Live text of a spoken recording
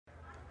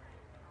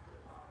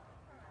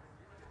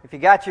If you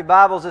got your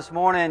Bibles this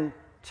morning,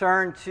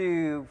 turn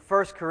to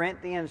 1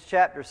 Corinthians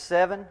chapter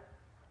 7,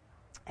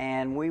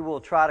 and we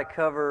will try to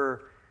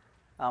cover,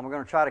 we're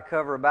going to try to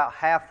cover about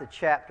half the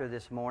chapter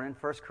this morning,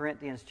 1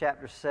 Corinthians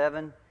chapter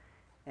 7,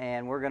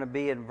 and we're going to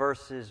be in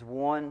verses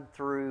 1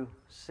 through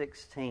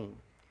 16.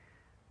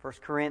 1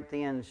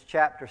 Corinthians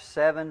chapter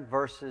 7,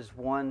 verses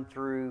 1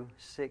 through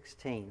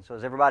 16. So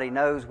as everybody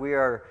knows, we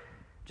are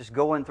just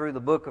going through the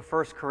book of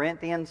 1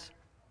 Corinthians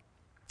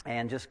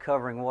and just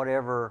covering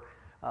whatever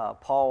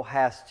Paul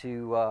has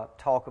to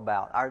talk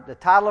about. The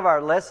title of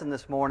our lesson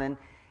this morning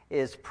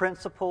is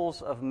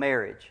Principles of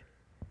Marriage.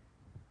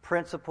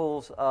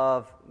 Principles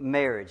of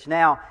Marriage.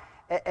 Now,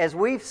 as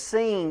we've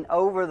seen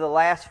over the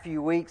last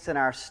few weeks in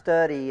our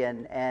study,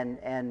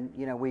 and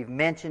you know, we've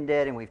mentioned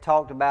it and we've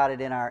talked about it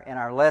in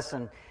our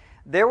lesson,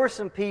 there were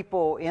some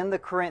people in the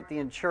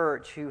Corinthian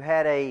church who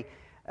had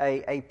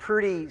a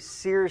pretty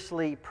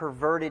seriously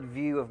perverted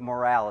view of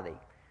morality.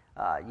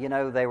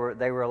 They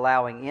were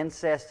allowing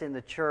incest in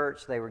the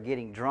church. They were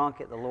getting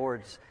drunk at the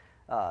Lord's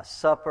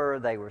Supper.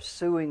 They were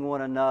suing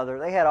one another.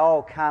 They had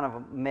all kind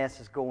of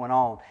messes going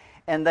on.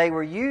 And they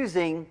were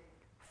using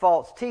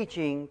false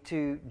teaching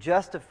to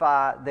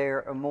justify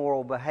their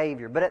immoral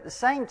behavior. But at the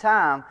same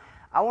time,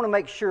 I want to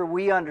make sure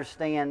we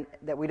understand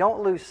that we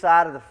don't lose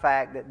sight of the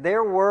fact that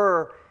there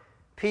were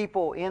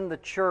people in the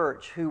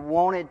church who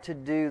wanted to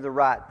do the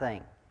right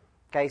thing.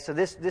 Okay, so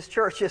this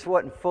church just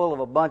wasn't full of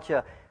a bunch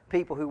of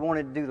people who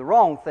wanted to do the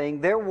wrong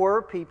thing. There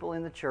were people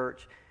in the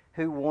church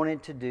who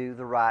wanted to do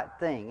the right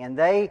thing. And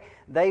they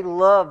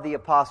loved the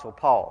Apostle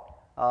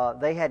Paul.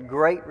 They had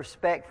great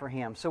respect for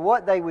him. So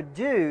what they would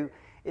do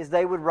is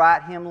they would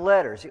write him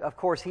letters. Of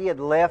course, he had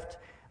left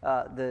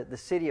the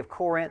city of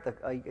Corinth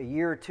a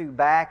year or two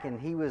back, and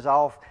he was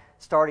off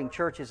starting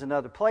churches in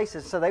other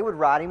places, so they would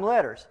write him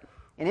letters.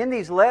 And in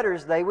these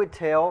letters, they would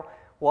tell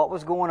what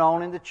was going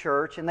on in the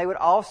church, and they would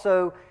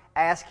also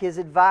ask his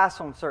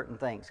advice on certain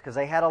things, because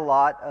they had a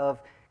lot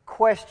of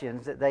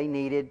questions that they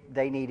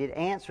needed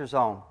answers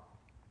on.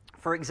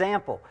 For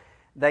example,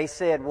 they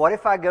said, what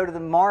if I go to the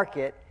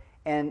market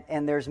and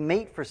there's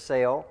meat for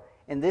sale,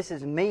 and this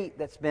is meat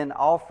that's been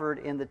offered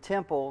in the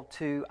temple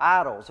to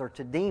idols or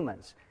to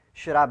demons?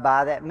 Should I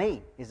buy that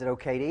meat? Is it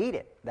okay to eat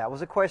it? That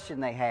was a question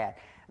they had.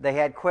 They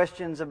had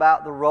questions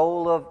about the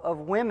role of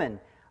women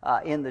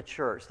in the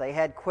church. They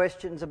had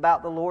questions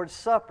about the Lord's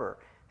Supper.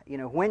 You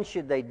know, when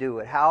should they do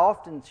it? How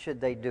often should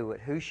they do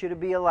it? Who should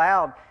be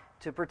allowed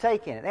to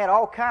partake in it? They had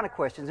all kind of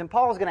questions, and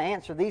Paul's going to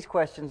answer these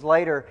questions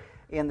later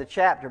in the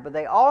chapter. But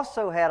they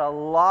also had a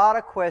lot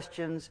of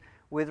questions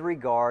with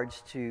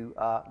regards to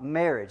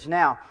marriage.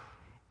 Now,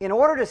 in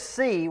order to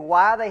see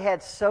why they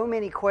had so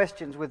many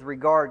questions with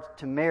regards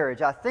to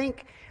marriage, I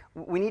think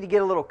we need to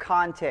get a little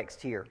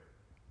context here.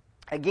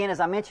 Again, as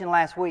I mentioned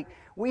last week,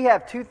 we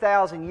have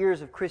 2,000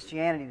 years of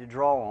Christianity to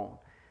draw on.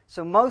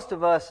 So most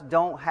of us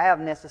don't have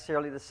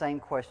necessarily the same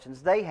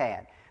questions they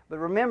had. But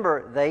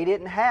remember, they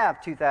didn't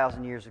have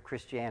 2,000 years of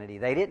Christianity.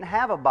 They didn't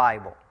have a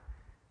Bible.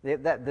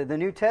 The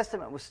New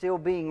Testament was still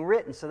being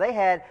written, so they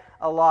had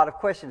a lot of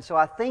questions. So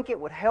I think it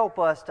would help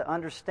us to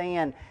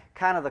understand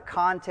kind of the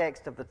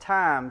context of the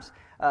times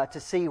to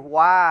see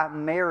why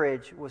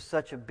marriage was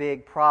such a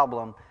big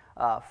problem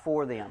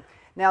for them.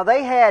 Now,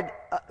 they had,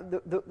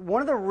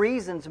 one of the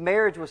reasons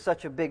marriage was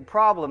such a big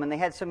problem, and they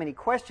had so many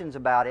questions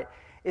about it,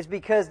 is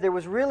because there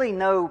was really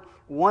no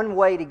one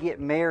way to get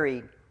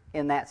married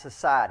in that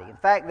society. In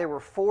fact, there were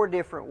 4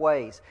 different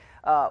ways.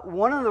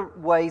 One of the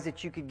ways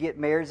that you could get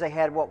married is they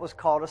had what was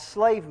called a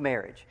slave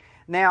marriage.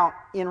 Now,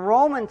 in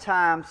Roman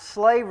times,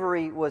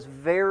 slavery was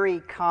very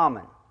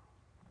common.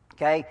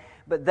 Okay?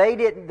 But they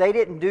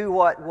didn't do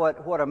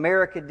what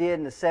America did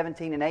in the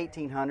 17 and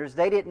 1800s.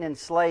 They didn't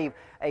enslave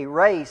a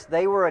race.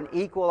 They were an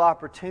equal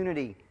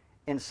opportunity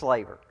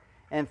enslaver.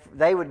 And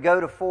they would go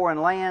to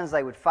foreign lands,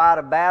 they would fight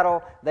a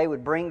battle, they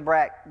would bring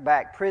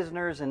back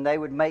prisoners, and they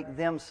would make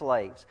them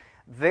slaves.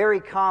 Very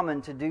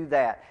common to do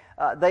that.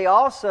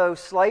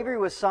 Slavery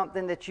was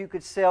something that you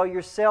could sell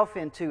yourself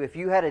into. If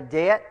you had a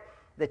debt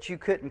that you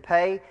couldn't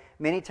pay,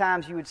 many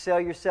times you would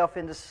sell yourself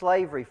into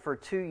slavery for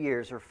 2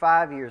 years or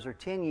 5 years or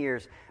 10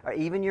 years, or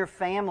even your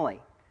family,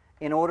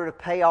 in order to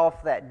pay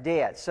off that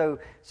debt. So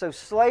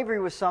slavery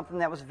was something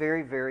that was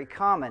very, very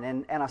common.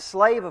 And a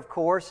slave, of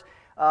course,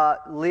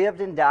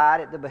 lived and died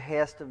at the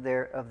behest of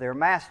their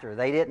master.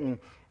 They didn't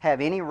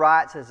have any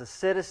rights as a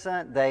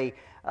citizen. They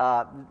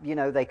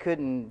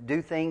couldn't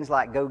do things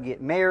like go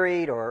get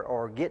married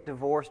or get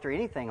divorced or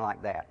anything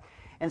like that.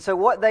 And so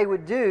what they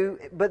would do,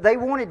 but they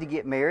wanted to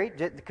get married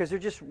because they're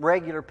just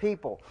regular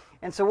people.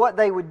 And so what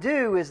they would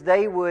do is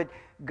they would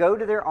go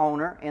to their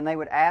owner and they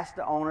would ask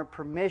the owner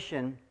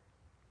permission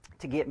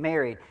to get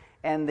married.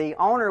 And the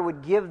owner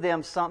would give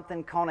them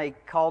something called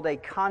a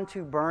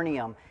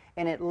contubernum.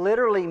 And it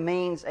literally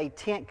means a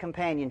tent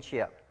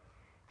companionship.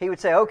 He would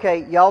say,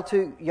 okay, y'all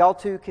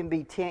two can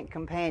be tent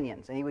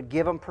companions. And he would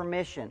give them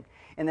permission.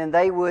 And then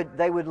they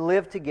would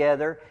live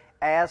together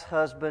as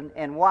husband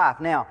and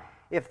wife. Now,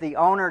 if the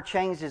owner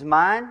changed his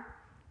mind,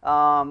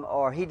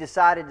 or he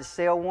decided to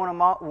sell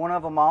one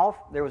of them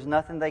off, there was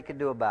nothing they could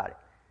do about it.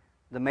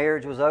 The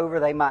marriage was over.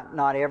 They might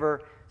not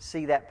ever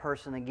see that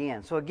person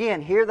again. So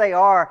again, here they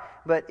are,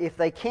 but if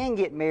they can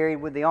get married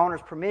with the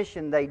owner's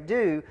permission, they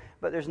do,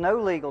 but there's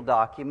no legal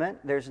document,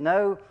 there's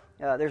no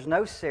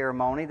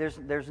ceremony,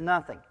 there's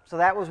nothing. So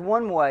that was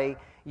one way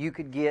you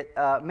could get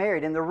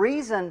married. And the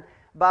reason,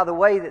 by the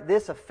way, that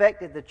this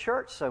affected the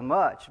church so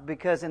much,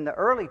 because in the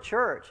early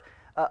church,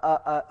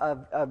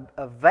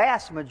 a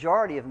vast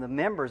majority of the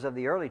members of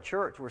the early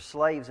church were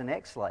slaves and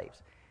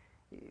ex-slaves.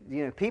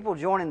 You know, people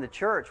joining the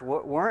church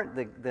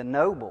weren't the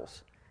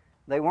nobles.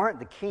 They weren't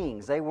the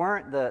kings. They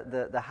weren't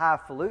the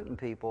highfalutin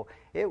people.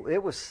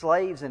 It was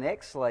slaves and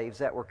ex-slaves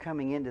that were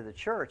coming into the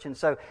church. And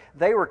so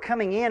they were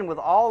coming in with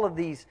all of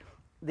these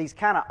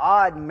kind of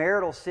odd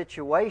marital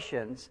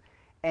situations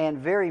and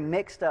very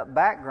mixed up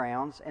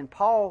backgrounds. And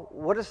Paul,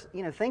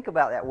 think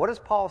about that. What does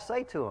Paul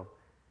say to them?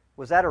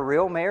 Was that a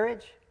real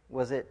marriage?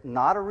 Was it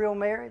not a real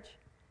marriage?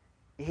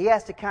 He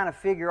has to kind of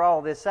figure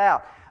all this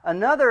out.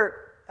 Another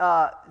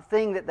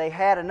thing that they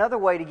had, another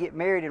way to get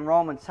married in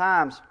Roman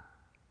times,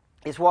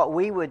 is what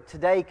we would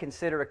today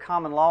consider a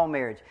common law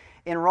marriage.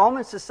 In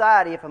Roman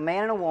society, if a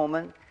man and a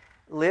woman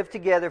lived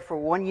together for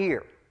 1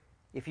 year,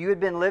 if you had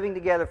been living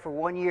together for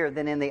 1 year,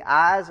 then in the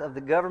eyes of the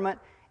government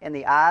and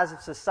the eyes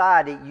of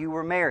society, you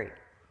were married.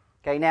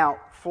 Okay, now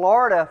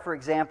Florida, for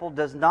example,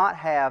 does not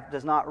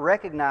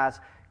recognize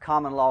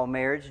common law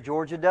marriage.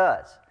 Georgia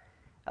does.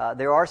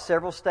 There are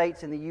several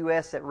states in the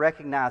U.S. that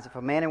recognize if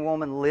a man and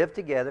woman live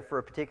together for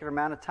a particular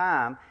amount of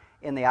time,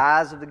 in the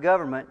eyes of the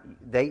government,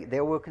 they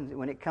will,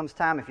 when it comes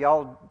time, if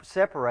y'all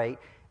separate,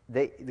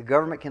 the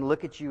government can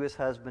look at you as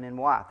husband and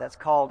wife. That's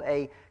called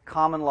a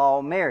common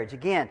law marriage.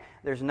 Again,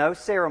 there's no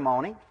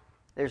ceremony.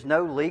 There's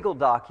no legal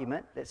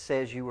document that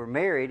says you were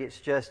married. It's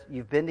just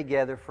you've been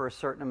together for a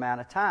certain amount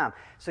of time.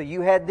 So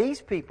you had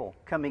these people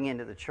coming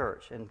into the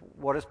church. And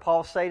what does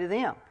Paul say to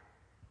them?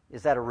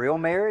 Is that a real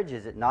marriage?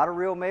 Is it not a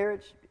real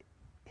marriage?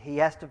 He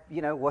has to,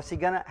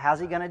 how's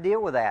he going to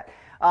deal with that?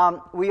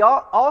 We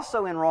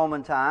also in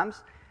Roman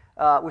times,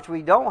 which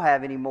we don't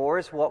have anymore,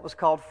 is what was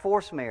called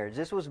forced marriage.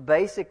 This was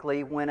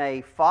basically when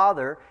a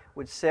father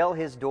would sell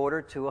his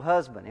daughter to a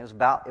husband. It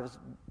was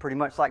pretty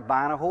much like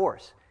buying a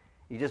horse.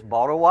 You just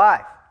bought a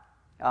wife,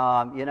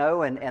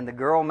 and the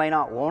girl may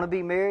not want to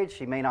be married.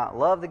 She may not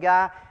love the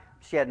guy.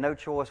 She had no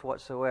choice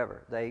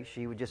whatsoever.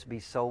 She would just be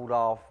sold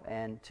off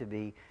and to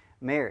be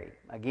married.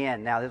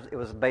 Again, now it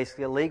was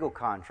basically a legal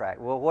contract.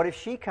 Well, what if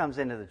she comes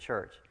into the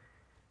church?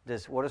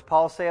 What does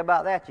Paul say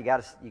about that? You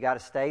got to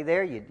stay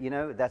there.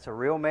 That's a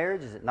real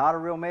marriage. Is it not a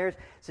real marriage?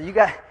 So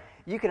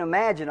you can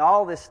imagine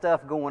all this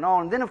stuff going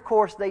on. And then, of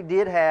course, they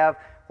did have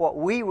what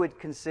we would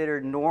consider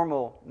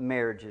normal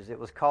marriages. It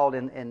was called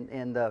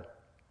in the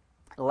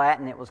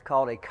Latin, it was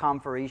called a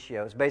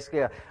conferitio. It's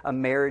basically a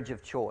marriage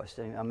of choice.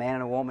 A man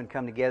and a woman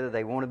come together.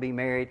 They want to be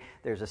married.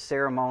 There's a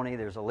ceremony.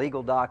 There's a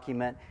legal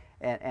document.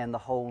 And the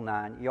whole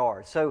 9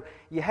 yards. So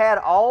you had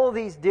all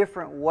these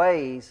different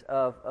ways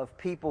of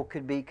people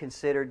could be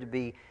considered to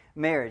be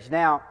marriage.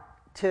 Now,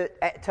 to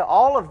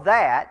all of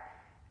that,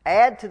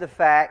 add to the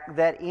fact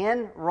that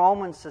in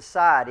Roman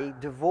society,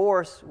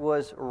 divorce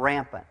was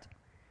rampant.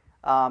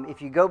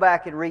 If you go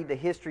back and read the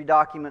history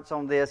documents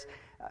on this,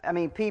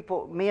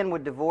 men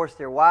would divorce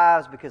their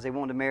wives because they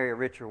wanted to marry a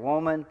richer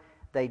woman.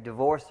 They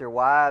divorced their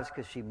wives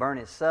because she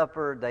burned his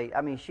supper.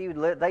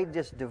 They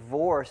just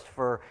divorced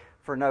for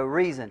no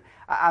reason.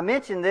 I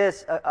mentioned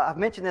this. I've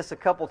mentioned this a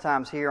couple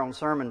times here on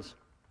sermons,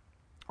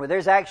 where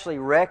there's actually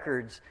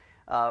records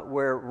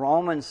where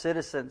Roman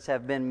citizens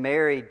have been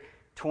married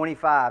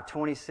 25,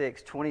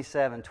 26,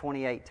 27,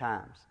 28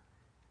 times.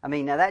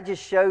 Now that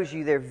just shows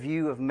you their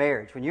view of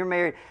marriage. When you're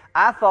married,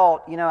 I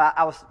thought, when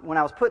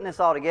I was putting this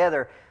all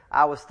together,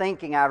 I was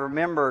thinking. I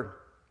remember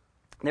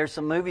there's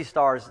some movie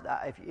stars.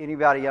 If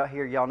anybody out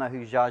here, y'all know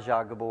who Zsa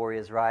Zsa Gabor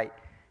is, right?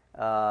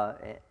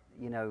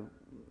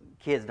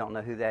 Kids don't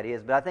know who that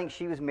is, but I think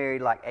she was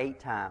married like 8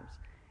 times.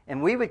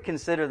 And we would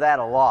consider that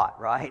a lot,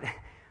 right?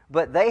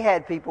 But they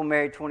had people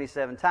married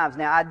 27 times.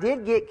 Now, I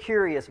did get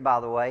curious,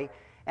 by the way,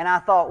 and I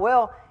thought,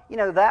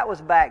 that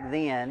was back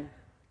then.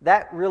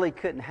 That really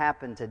couldn't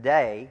happen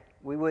today.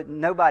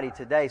 Nobody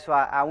today. So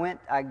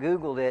I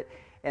Googled it,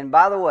 and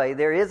by the way,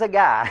 there is a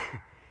guy.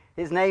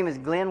 His name is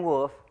Glenn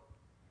Wolfe.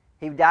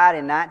 He died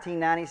in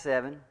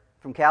 1997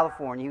 from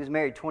California. He was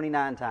married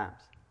 29 times.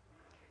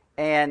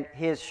 And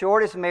his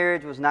shortest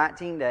marriage was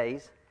 19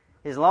 days.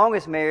 His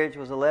longest marriage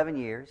was 11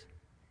 years.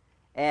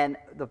 And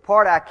the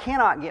part I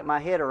cannot get my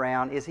head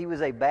around is he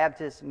was a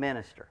Baptist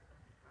minister.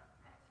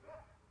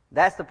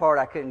 That's the part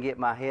I couldn't get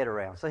my head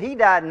around. So he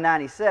died in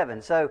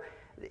 97. So,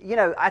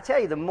 I tell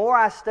you, the more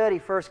I study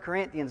 1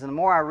 Corinthians and the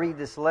more I read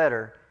this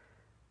letter,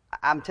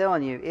 I'm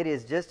telling you, it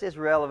is just as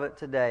relevant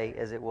today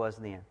as it was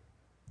then.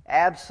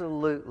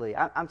 Absolutely.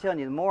 I'm telling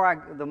you,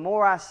 the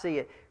more I see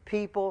it,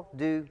 people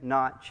do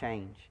not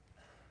change.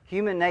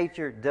 Human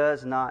nature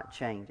does not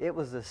change. It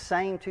was the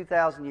same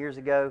 2,000 years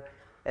ago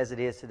as it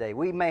is today.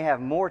 We may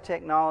have more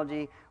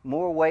technology,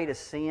 more way to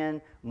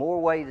sin, more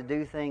way to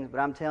do things, but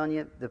I'm telling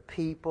you, the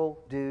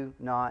people do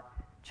not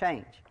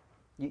change.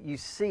 You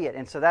see it,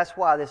 and so that's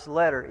why this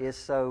letter is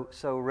so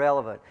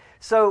relevant.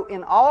 So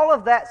in all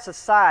of that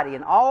society,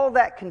 and all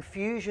that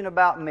confusion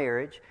about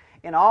marriage,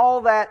 and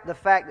all that, the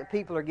fact that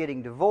people are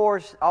getting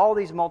divorced, all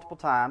these multiple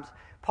times,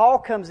 Paul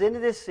comes into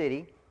this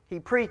city, he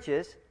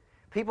preaches,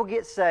 people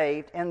get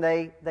saved, and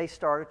they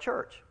start a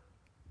church.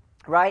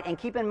 Right? And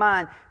keep in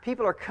mind,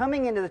 people are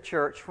coming into the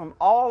church from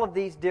all of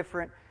these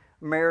different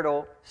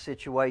marital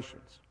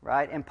situations.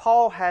 Right? And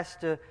Paul has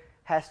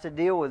to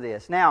deal with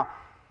this. Now,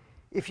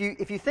 if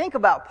you think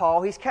about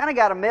Paul, he's kind of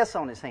got a mess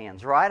on his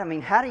hands, right? I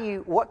mean,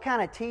 what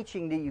kind of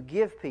teaching do you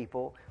give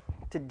people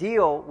to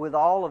deal with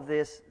all of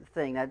this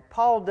thing? Now,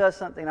 Paul does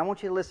something, and I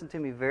want you to listen to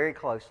me very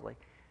closely,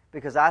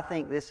 because I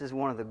think this is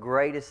one of the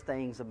greatest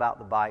things about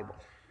the Bible.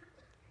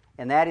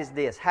 And that is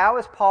this. How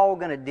is Paul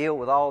going to deal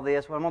with all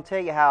this? Well, I'm going to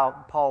tell you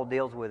how Paul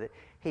deals with it.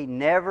 He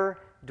never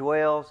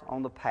dwells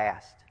on the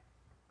past.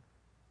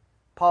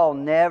 Paul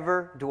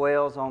never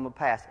dwells on the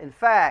past. In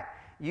fact,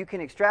 you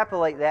can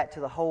extrapolate that to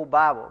the whole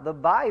Bible. The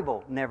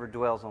Bible never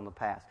dwells on the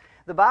past.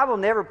 The Bible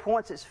never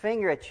points its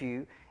finger at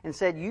you and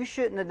said, you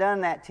shouldn't have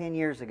done that 10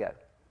 years ago.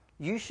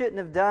 You shouldn't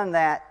have done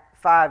that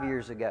 5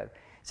 years ago.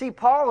 See,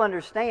 Paul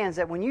understands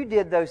that when you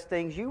did those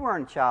things, you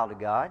weren't a child of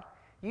God.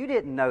 You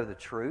didn't know the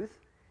truth.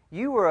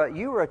 You were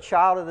a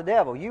child of the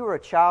devil. You were a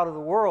child of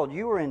the world.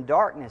 You were in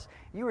darkness.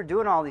 You were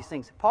doing all these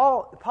things.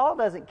 Paul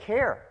doesn't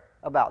care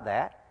about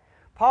that.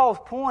 Paul's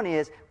point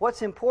is,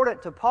 what's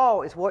important to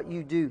Paul is what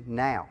you do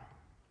now.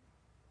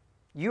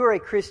 You are a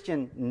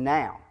Christian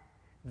now.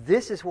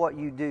 This is what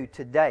you do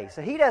today.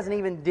 So he doesn't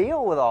even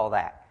deal with all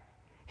that.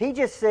 He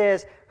just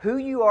says who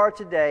you are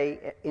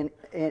today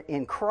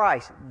in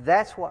Christ,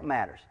 that's what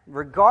matters.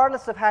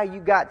 Regardless of how you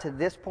got to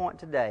this point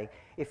today,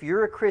 if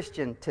you're a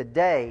Christian,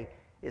 today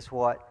is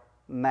what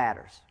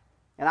matters.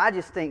 And I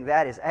just think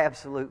that is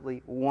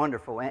absolutely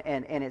wonderful.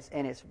 And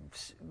it's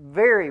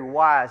very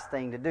wise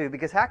thing to do,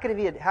 because how could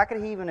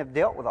he even have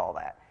dealt with all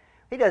that?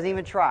 He doesn't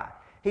even try.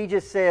 He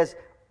just says,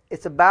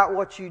 it's about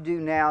what you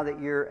do now that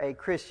you're a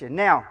Christian.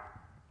 Now,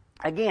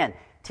 again,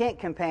 tent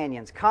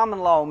companions, common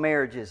law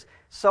marriages,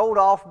 sold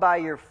off by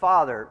your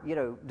father,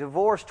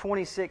 divorced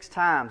 26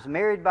 times,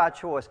 married by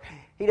choice.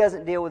 He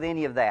doesn't deal with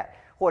any of that.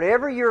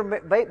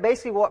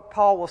 Basically what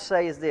Paul will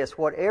say is this: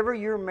 whatever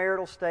your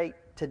marital state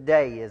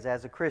today is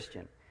as a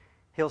Christian,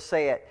 he'll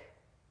say it,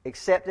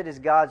 accept it as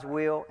God's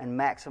will and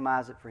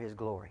maximize it for His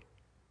glory.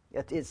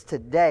 It's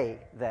today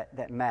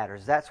that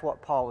matters. That's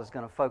what Paul is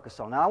going to focus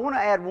on. Now, I want to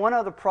add one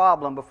other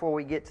problem before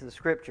we get to the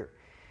Scripture.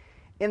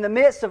 In the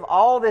midst of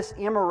all this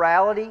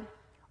immorality,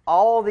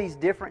 all these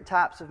different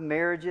types of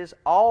marriages,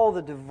 all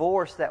the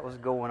divorce that was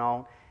going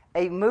on,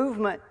 a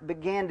movement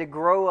began to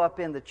grow up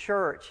in the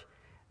church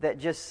that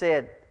just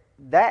said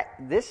that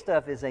this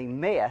stuff is a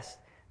mess.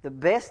 The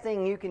best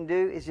thing you can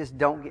do is just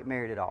don't get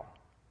married at all.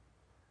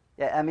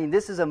 I mean,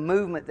 this is a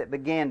movement that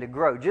began to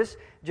grow. Just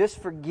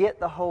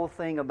forget the whole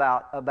thing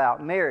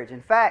about marriage.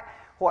 In fact,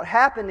 what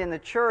happened in the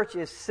church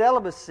is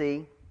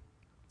celibacy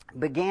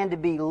began to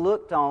be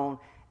looked on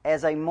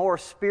as a more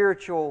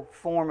spiritual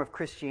form of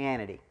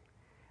Christianity.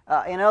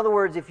 In other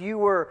words, if you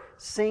were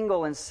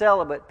single and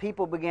celibate,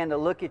 people began to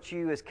look at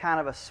you as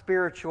kind of a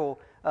spiritual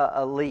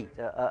elite,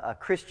 a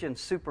Christian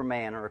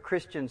Superman or a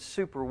Christian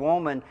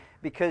Superwoman,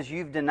 because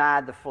you've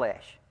denied the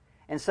flesh.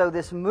 And so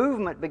this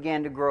movement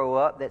began to grow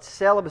up that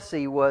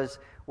celibacy was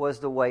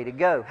the way to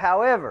go.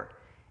 However,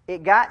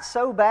 it got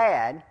so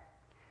bad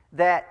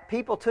that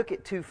people took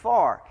it too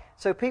far.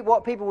 So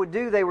what people would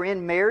do, they were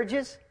in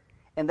marriages,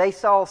 and they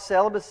saw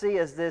celibacy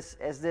as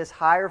this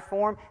higher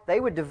form.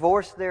 They would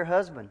divorce their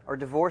husband or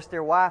divorce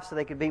their wife so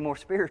they could be more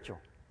spiritual.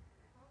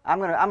 I'm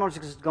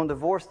just going to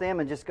divorce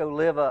them and just go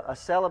live a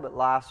celibate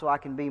life so I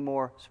can be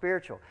more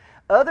spiritual.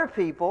 Other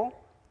people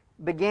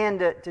began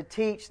to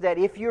teach that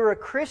if you're a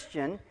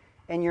Christian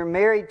and you're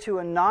married to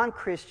a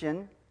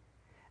non-Christian,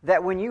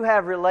 that when you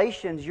have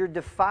relations, you're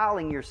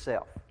defiling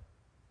yourself.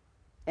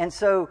 And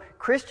so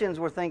Christians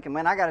were thinking,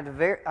 man, I got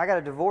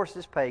to divorce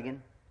this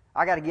pagan.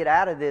 I got to get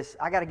out of this.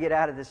 I got to get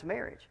out of this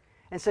marriage.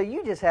 And so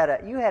you had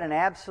an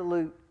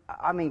absolute.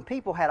 I mean,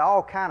 people had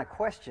all kind of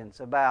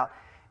questions about.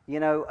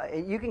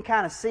 You can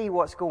kind of see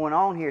what's going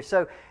on here.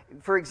 So,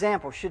 for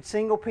example, should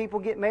single people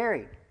get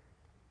married?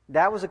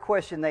 That was a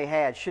question they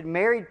had. Should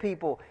married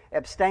people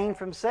abstain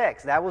from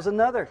sex? That was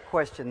another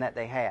question that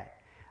they had.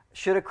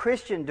 Should a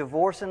Christian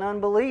divorce an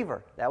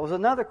unbeliever? That was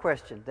another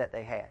question that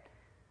they had.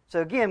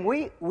 So again,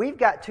 we've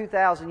got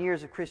 2,000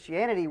 years of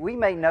Christianity. We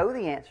may know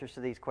the answers to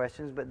these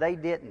questions, but they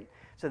didn't.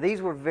 So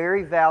these were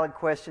very valid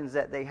questions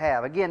that they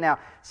have. Again, now,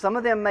 some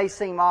of them may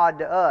seem odd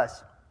to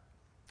us,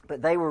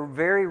 but they were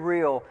very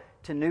real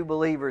to new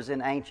believers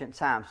in ancient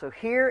times. So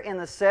here in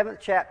the 7th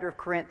chapter of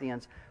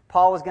Corinthians,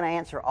 Paul is going to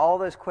answer all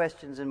those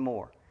questions and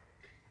more.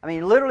 I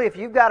mean, literally, if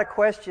you've got a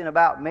question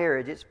about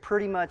marriage, it's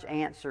pretty much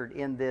answered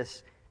in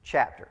this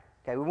chapter.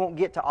 Okay, we won't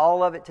get to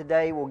all of it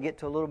today. We'll get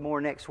to a little more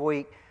next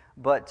week,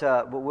 but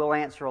we'll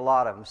answer a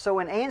lot of them. So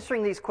in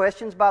answering these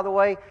questions, by the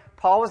way,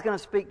 Paul is going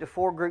to speak to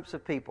 4 groups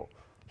of people.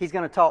 He's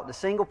going to talk to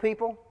single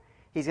people.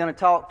 He's going to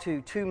talk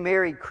to 2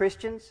 married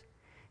Christians.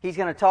 He's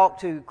going to talk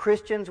to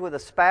Christians with a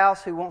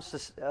spouse who wants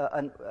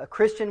to, a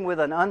Christian with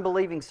an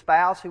unbelieving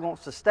spouse who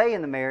wants to stay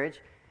in the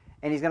marriage,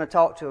 and he's going to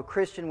talk to a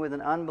Christian with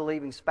an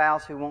unbelieving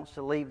spouse who wants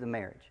to leave the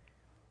marriage.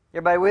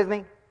 Everybody with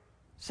me?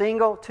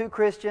 Single, 2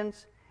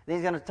 Christians. Then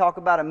he's going to talk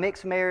about a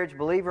mixed marriage,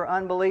 believer,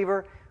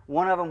 unbeliever.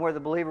 One of them where the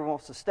believer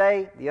wants to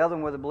stay, the other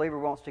one where the believer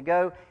wants to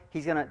go.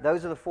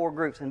 Those are the 4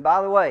 groups. And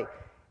by the way,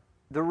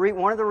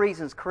 one of the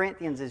reasons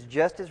Corinthians is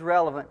just as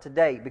relevant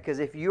today, because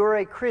if you're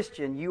a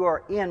Christian, you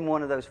are in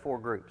one of those 4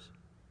 groups.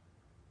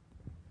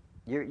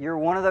 You're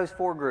one of those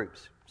 4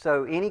 groups.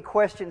 So any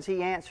questions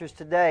he answers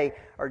today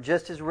are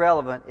just as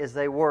relevant as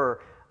they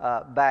were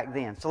back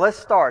then. So let's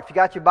start. If you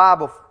got your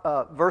Bible,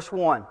 verse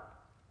 1.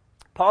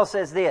 Paul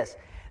says this,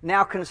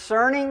 "Now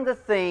concerning the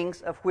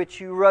things of which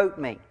you wrote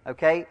me."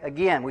 Okay,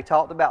 again, we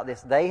talked about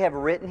this. They have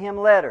written him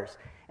letters,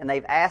 and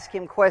they've asked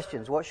him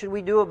questions. What should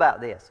we do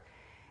about this?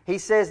 He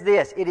says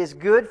this, "It is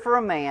good for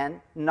a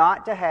man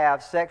not to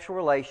have sexual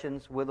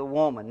relations with a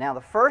woman." Now,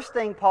 the first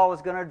thing Paul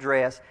is going to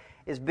address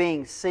is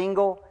being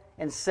single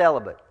and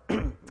celibate.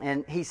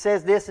 And he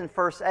says this in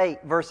verse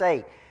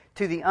 8,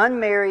 "To the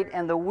unmarried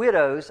and the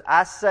widows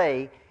I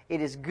say,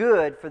 it is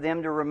good for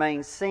them to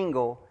remain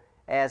single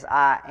as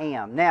I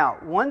am." Now,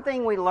 one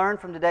thing we learn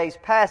from today's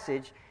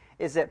passage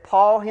is that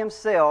Paul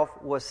himself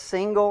was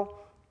single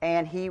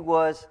and he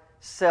was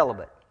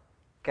celibate.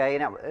 Okay,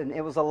 and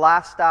it was a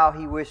lifestyle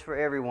he wished for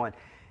everyone.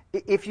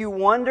 If you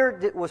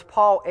wonder, was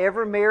Paul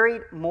ever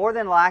married? More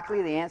than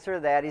likely, the answer to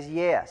that is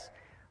yes.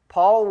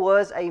 Paul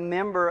was a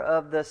member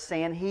of the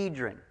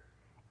Sanhedrin.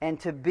 And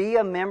to be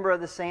a member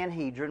of the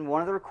Sanhedrin,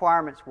 one of the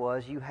requirements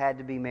was you had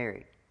to be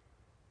married.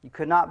 You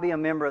could not be a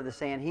member of the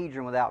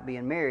Sanhedrin without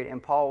being married,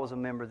 and Paul was a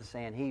member of the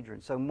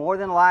Sanhedrin. So more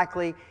than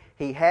likely,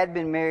 he had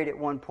been married at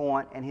one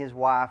point, and his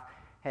wife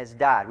has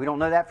died. We don't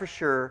know that for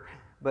sure,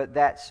 but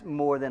that's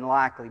more than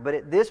likely. But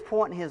at this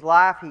point in his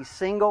life, he's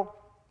single,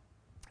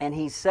 and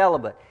he's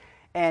celibate.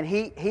 And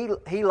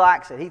he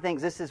likes it. He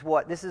thinks this is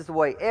the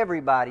way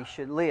everybody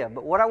should live.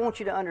 But what I want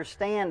you to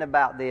understand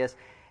about this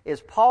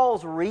is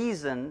Paul's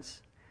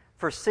reasons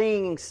for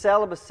seeing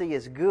celibacy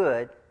as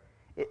good,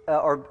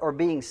 or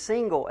being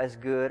single as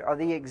good, are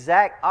the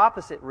exact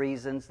opposite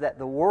reasons that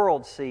the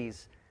world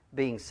sees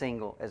being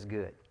single as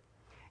good.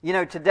 You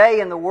know, today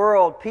in the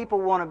world,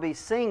 people want to be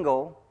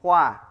single.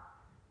 Why?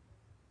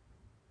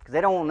 Because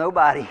they don't want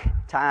nobody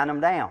tying them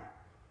down.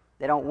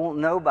 They don't want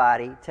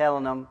nobody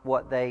telling them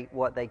what they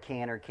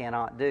can or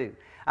cannot do.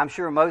 I'm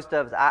sure most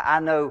of us,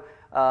 I know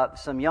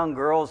some young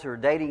girls who are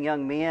dating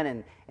young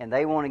men and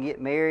they want to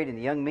get married, and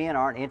the young men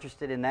aren't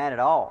interested in that at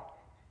all.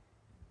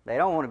 They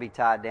don't want to be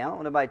tied down. They don't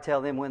want nobody to tell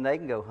them when they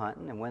can go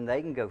hunting and when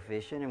they can go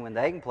fishing and when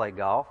they can play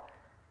golf.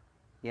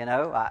 You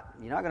know,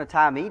 you're not going to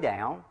tie me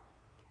down.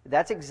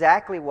 That's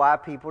exactly why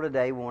people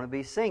today want to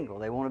be single.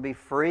 They want to be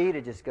free to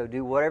just go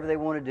do whatever they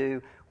want to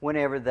do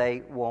whenever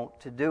they want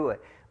to do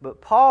it. But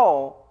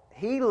Paul,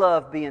 he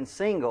loved being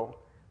single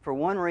for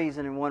one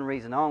reason and one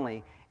reason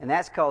only, and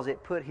that's because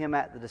it put him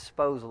at the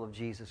disposal of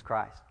Jesus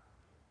Christ.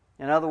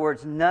 In other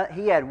words,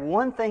 he had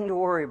one thing to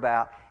worry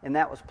about, and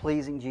that was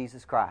pleasing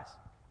Jesus Christ.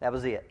 That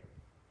was it.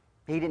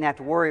 He didn't have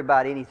to worry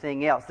about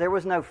anything else. There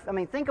was no,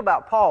 think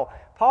about Paul.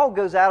 Paul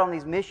goes out on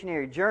these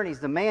missionary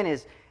journeys. The man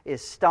is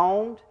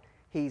stoned,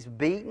 he's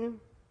beaten,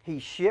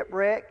 he's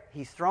shipwrecked,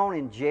 he's thrown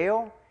in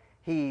jail,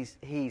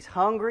 he's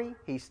hungry,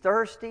 he's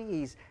thirsty,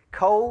 he's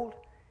cold.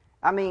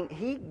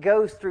 He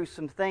goes through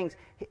some things.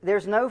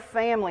 There's no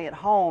family at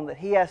home that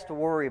he has to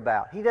worry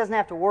about. He doesn't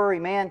have to worry,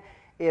 man,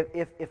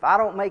 if I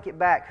don't make it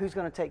back, who's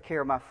going to take care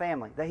of my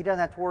family? He doesn't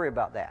have to worry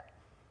about that.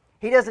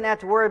 He doesn't have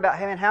to worry about,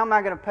 hey, man, how am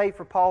I going to pay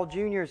for Paul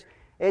Jr.'s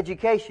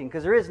education?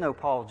 Because there is no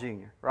Paul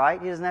Jr.,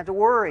 right? He doesn't have to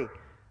worry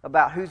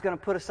about who's going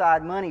to put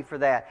aside money for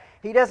that.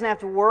 He doesn't have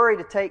to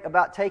worry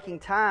about taking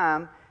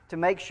time to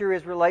make sure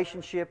his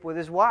relationship with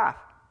his wife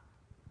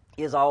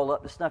is all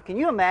up to snuff. Can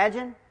you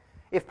imagine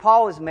if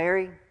Paul is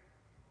married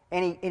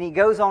and he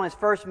goes on his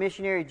first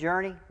missionary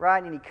journey,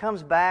 right? And he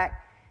comes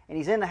back and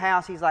he's in the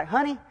house. He's like,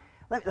 honey,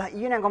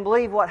 you're not going to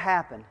believe what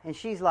happened. And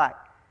she's like,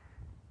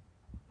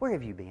 where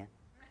have you been?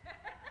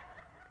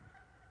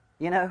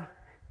 You know,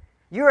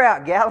 you're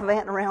out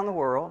gallivanting around the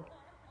world,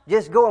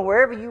 just going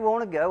wherever you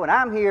want to go, and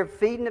I'm here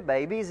feeding the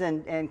babies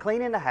and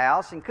cleaning the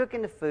house and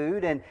cooking the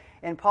food.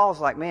 And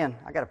Paul's like, man,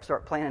 I got to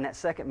start planning that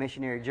second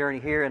missionary journey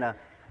here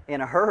in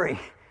a hurry,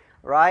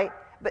 right?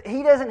 But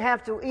he doesn't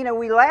have to. You know,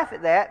 we laugh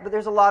at that, but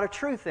there's a lot of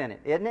truth in it,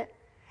 isn't it?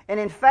 And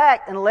in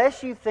fact,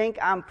 unless you think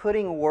I'm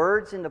putting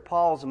words into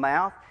Paul's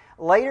mouth,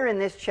 later in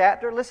this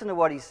chapter, listen to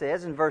what he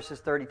says in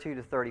verses 32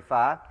 to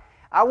 35.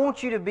 I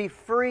want you to be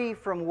free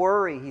from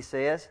worry, he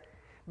says,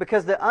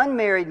 because the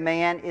unmarried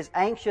man is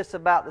anxious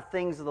about the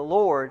things of the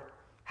Lord,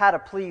 how to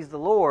please the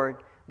Lord,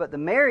 but the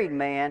married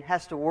man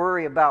has to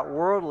worry about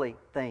worldly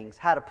things,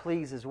 how to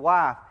please his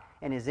wife,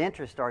 and his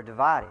interests are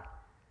divided.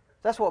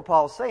 That's what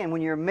Paul's saying.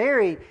 When you're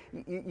married,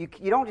 you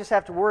don't just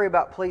have to worry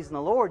about pleasing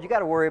the Lord, you got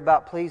to worry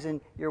about pleasing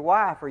your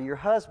wife or your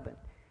husband.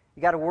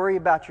 You got to worry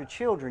about your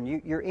children.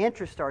 Your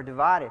interests are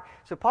divided.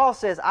 So Paul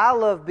says, I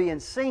love being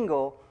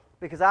single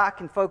because I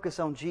can focus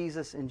on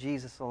Jesus and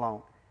Jesus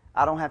alone.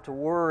 I don't have to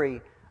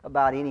worry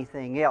about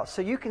anything else.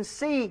 So you can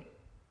see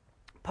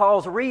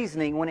Paul's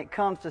reasoning when it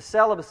comes to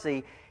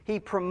celibacy. He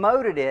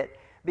promoted it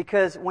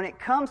because when it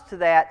comes to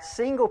that,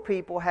 single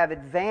people have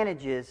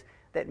advantages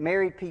that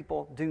married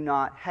people do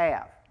not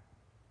have.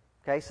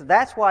 Okay, so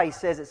that's why he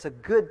says it's a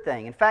good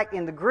thing. In fact,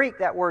 in the Greek,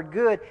 that word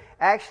good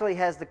actually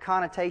has the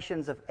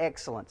connotations of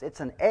excellence. It's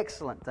an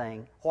excellent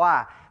thing.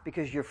 Why?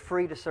 Because you're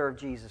free to serve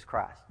Jesus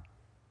Christ.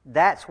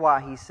 That's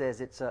why he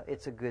says it's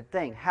a good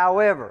thing.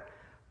 However,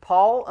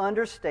 Paul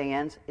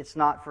understands it's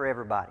not for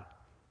everybody.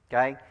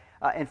 Okay?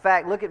 In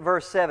fact, look at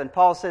verse 7.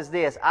 Paul says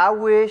this, I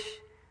wish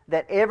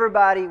that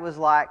everybody was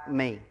like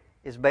me,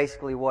 is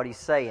basically what he's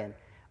saying.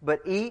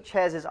 But each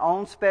has his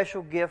own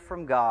special gift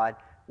from God,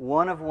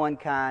 one of one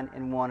kind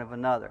and one of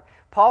another.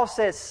 Paul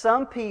says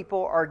some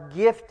people are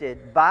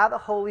gifted by the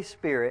Holy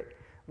Spirit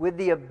with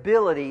the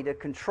ability to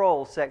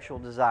control sexual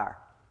desire.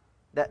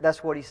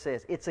 That's what he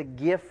says. It's a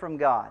gift from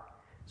God.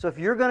 So if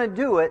you're going to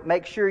do it,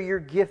 make sure you're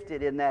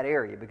gifted in that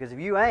area. Because if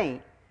you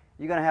ain't,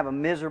 you're going to have a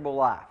miserable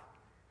life.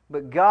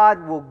 But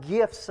God will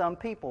gift some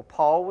people.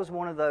 Paul was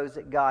one of those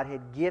that God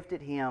had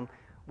gifted him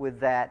with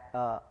that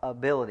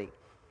ability.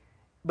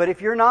 But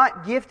if you're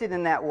not gifted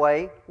in that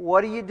way,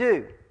 what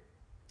do?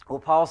 Well,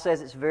 Paul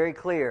says it's very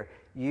clear.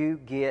 You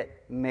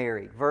get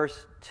married.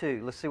 Verse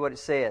 2, let's see what it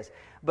says.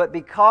 But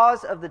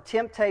because of the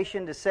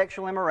temptation to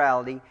sexual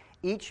immorality,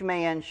 each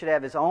man should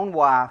have his own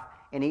wife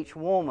and each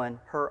woman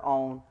her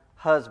own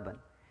husband.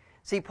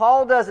 See,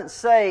 Paul doesn't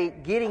say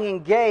getting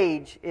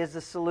engaged is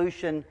the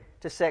solution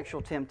to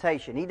sexual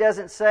temptation. He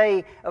doesn't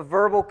say a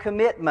verbal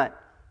commitment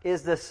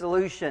is the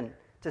solution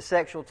to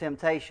sexual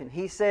temptation.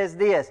 He says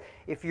this,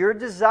 if your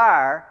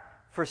desire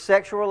for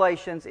sexual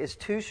relations is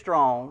too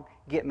strong,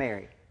 get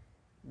married.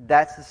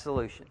 That's the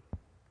solution.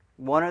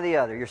 One or the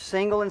other. You're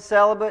single and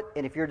celibate,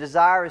 and if your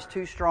desire is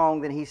too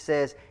strong, then he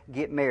says,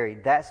 get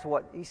married. That's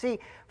what... You see,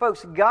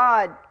 folks,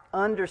 God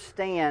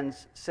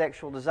understands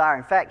sexual desire.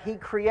 In fact, He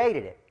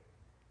created it.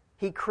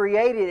 He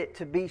created it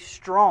to be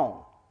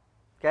strong.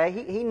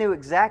 Okay? He knew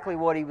exactly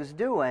what He was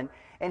doing,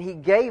 and He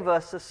gave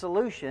us a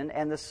solution,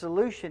 and the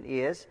solution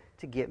is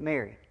to get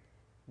married.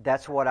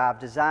 That's what I've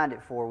designed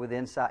it for with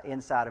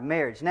inside of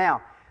marriage.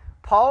 Now,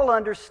 Paul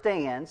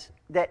understands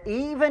that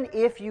even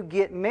if you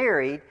get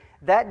married,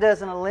 that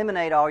doesn't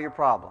eliminate all your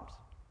problems.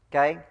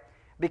 Okay?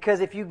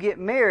 Because if you get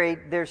married,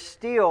 there's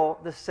still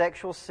the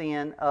sexual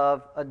sin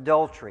of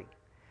adultery.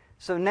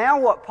 So now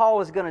what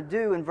Paul is going to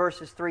do in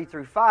verses 3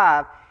 through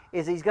 5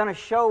 is he's going to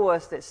show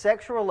us that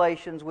sexual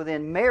relations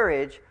within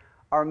marriage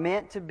are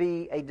meant to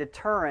be a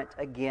deterrent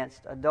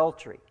against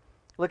adultery.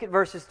 Look at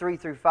verses 3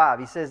 through 5.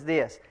 He says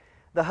this,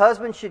 the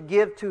husband should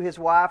give to his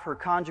wife her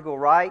conjugal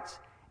rights,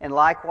 and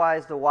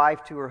likewise the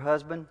wife to her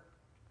husband.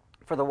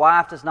 For the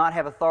wife does not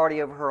have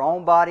authority over her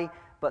own body,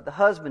 but the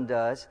husband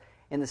does.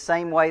 In the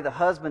same way, the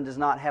husband does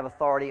not have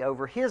authority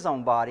over his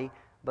own body,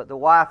 but the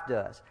wife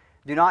does.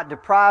 Do not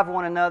deprive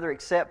one another,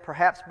 except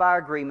perhaps by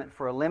agreement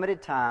for a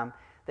limited time,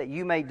 that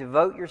you may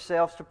devote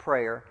yourselves to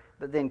prayer,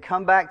 but then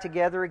come back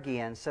together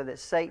again, so that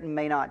Satan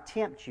may not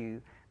tempt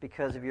you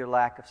because of your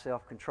lack of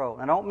self-control.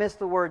 Now don't miss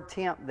the word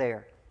tempt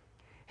there.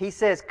 He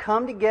says,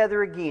 come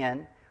together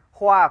again.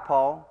 Why,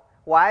 Paul?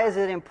 Why is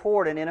it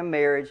important in a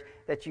marriage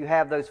that you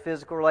have those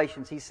physical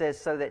relations? He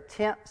says, so that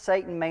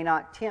Satan may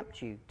not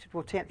tempt you.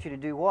 Will tempt you to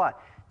do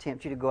what?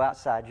 Tempt you to go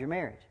outside your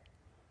marriage.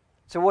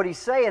 So what he's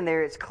saying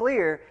there, it's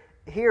clear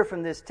here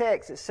from this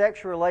text that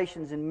sexual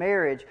relations in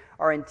marriage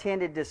are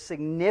intended to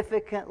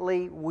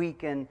significantly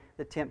weaken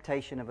the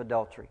temptation of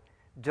adultery.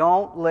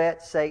 Don't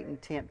let Satan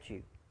tempt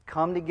you.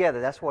 Come together.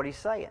 That's what he's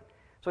saying.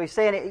 So he's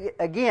saying,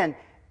 again,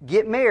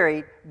 get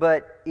married,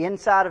 but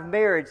inside of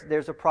marriage,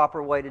 there's a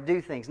proper way to do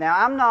things. Now,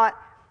 I'm not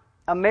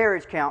a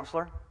marriage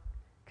counselor,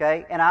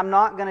 okay, and I'm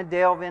not going to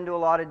delve into a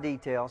lot of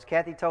details.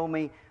 Kathy told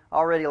me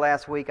already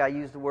last week I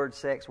used the word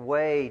sex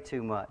way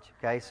too much,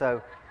 okay,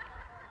 so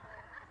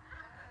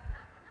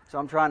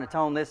I'm trying to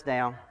tone this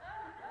down.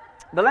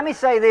 But let me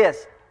say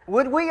this.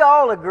 Would we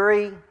all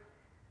agree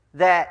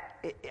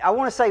that, I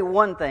want to say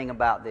one thing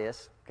about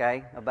this,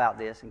 okay,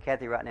 and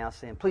Kathy right now is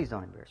saying, please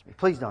don't embarrass me,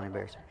 please don't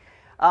embarrass me.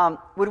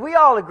 Would we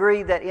all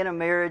agree that in a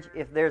marriage,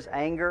 if there's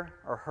anger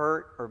or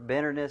hurt or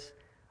bitterness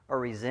or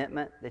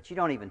resentment, that you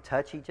don't even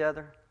touch each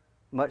other,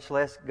 much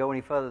less go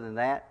any further than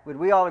that? Would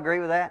we all agree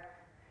with that?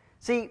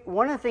 See,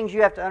 one of the things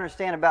you have to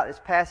understand about this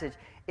passage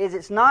is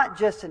it's not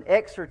just an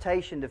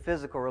exhortation to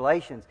physical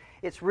relations.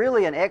 It's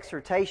really an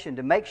exhortation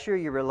to make sure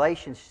your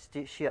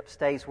relationship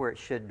stays where it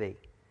should be.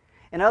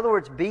 In other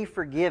words, be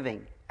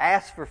forgiving.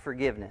 Ask for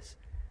forgiveness,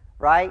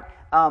 right?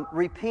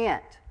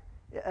 Repent.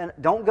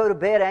 Don't go to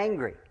bed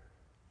angry.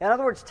 In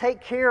other words,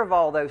 take care of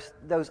all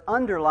those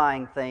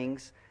underlying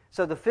things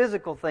so the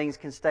physical things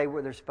can stay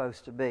where they're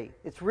supposed to be.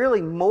 It's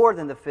really more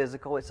than the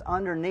physical. It's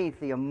underneath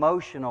the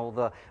emotional,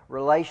 the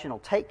relational.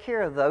 Take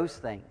care of those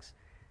things.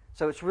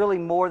 So it's really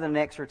more than an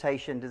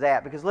exhortation to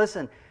that. Because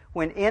listen,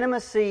 when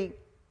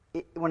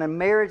a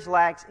marriage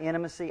lacks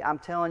intimacy, I'm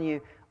telling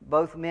you,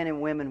 both men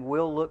and women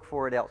will look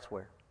for it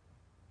elsewhere.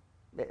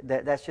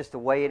 That's just the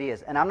way it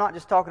is. And I'm not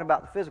just talking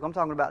about the physical, I'm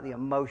talking about the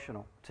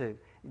emotional too.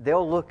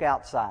 They'll look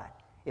outside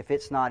if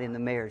it's not in the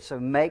marriage. So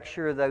make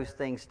sure those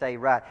things stay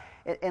right.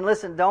 And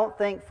listen, don't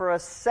think for a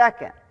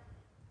second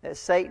that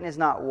Satan is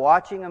not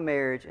watching a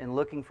marriage and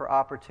looking for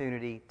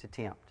opportunity to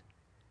tempt.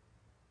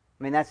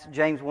 I mean, that's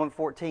James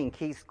 1:14.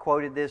 Keith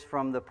quoted this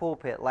from the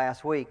pulpit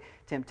last week.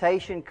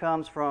 Temptation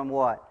comes from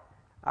what?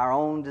 Our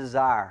own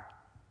desire.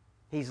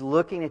 He's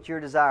looking at your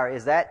desire.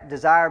 Is that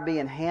desire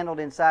being handled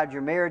inside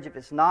your marriage? If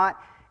it's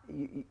not,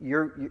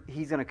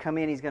 he's going to come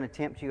in, he's going to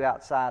tempt you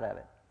outside of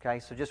it. Okay,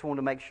 so just wanted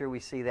to make sure we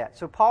see that.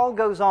 So Paul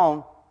goes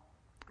on,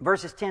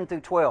 verses 10 through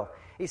 12.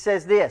 He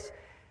says this,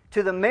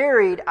 "To the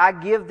married I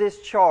give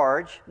this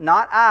charge,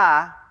 not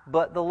I,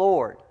 but the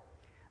Lord.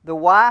 The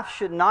wife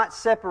should not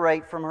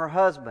separate from her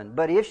husband,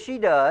 but if she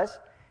does,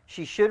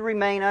 she should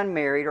remain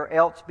unmarried or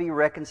else be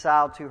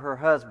reconciled to her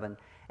husband.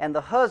 And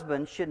the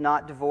husband should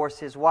not divorce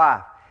his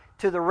wife.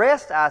 To the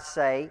rest I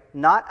say,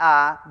 not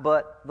I,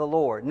 but the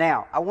Lord."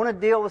 Now, I want to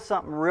deal with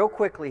something real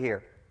quickly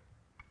here.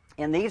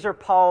 And these are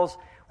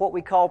what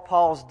we call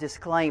Paul's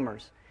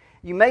disclaimers.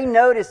 You may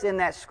notice in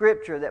that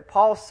scripture that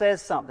Paul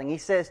says something. He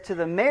says, "To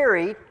the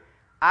married,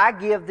 I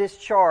give this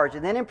charge."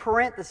 And then in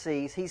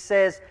parentheses, he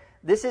says,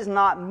 "This is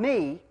not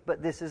me,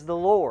 but this is the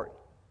Lord."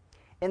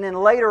 And then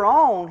later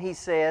on, he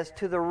says,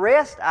 "To the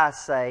rest I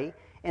say,"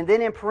 and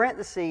then in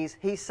parentheses,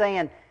 he's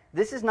saying,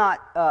 this is not,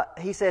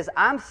 he says,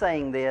 "I'm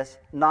saying this,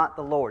 not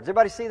the Lord." Does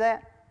everybody see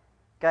that?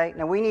 Okay,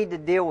 now we need to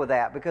deal with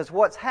that because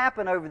what's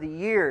happened over the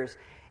years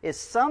is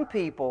some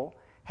people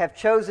have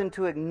chosen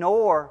to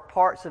ignore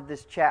parts of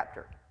this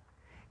chapter.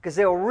 Because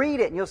they'll read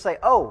it and you'll say,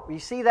 "Oh, you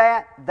see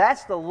that?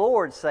 That's the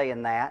Lord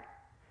saying that."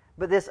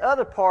 But this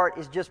other part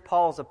is just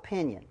Paul's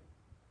opinion.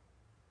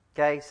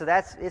 Okay, so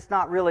it's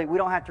not really, we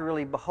don't have to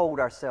really behold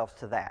ourselves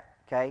to that.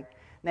 Okay,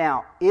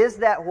 now, is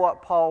that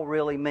what Paul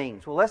really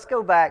means? Well, let's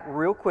go back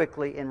real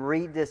quickly and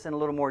read this in a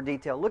little more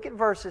detail. Look at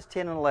verses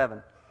 10 and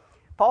 11.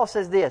 Paul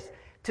says this,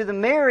 "To the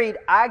married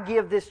I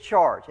give this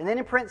charge." And then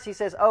in parentheses he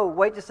says, "Oh,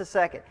 wait just a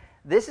second.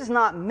 This is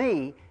not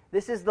me,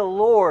 this is the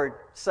Lord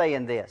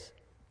saying this."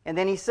 And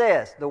then he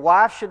says, "The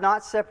wife should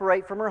not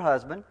separate from her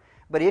husband,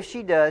 but if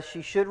she does,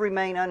 she should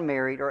remain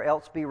unmarried or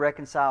else be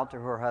reconciled to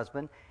her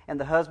husband, and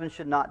the husband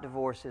should not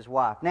divorce his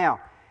wife."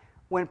 Now,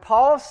 when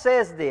Paul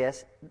says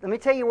this, let me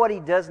tell you what he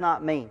does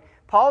not mean.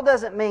 Paul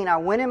doesn't mean I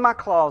went in my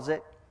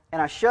closet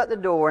and I shut the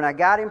door and I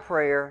got in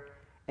prayer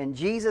and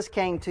Jesus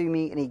came to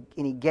me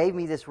and he gave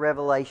me this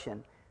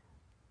revelation.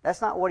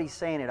 That's not what he's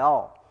saying at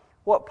all.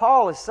 What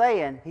Paul is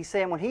saying, he's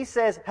saying when he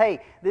says, "Hey,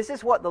 this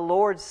is what the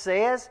Lord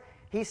says,"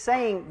 he's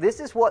saying this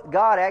is what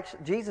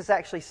Jesus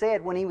actually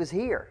said when he was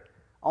here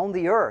on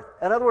the earth.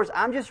 In other words,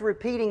 I'm just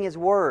repeating his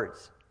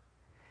words.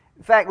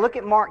 In fact, look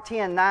at Mark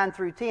 10, 9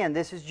 through 10.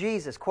 This is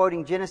Jesus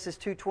quoting Genesis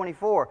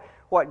 2:24.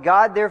 "What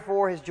God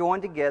therefore has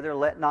joined together,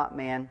 let not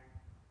man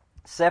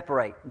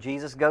separate."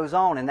 Jesus goes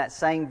on in that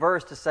same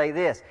verse to say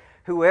this,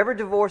 "Whoever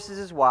divorces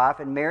his wife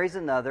and marries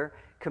another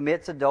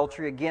commits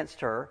adultery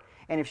against her.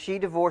 And if she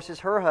divorces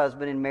her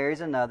husband and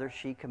marries another,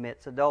 she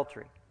commits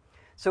adultery."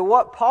 So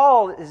what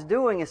Paul is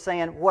doing is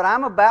saying, what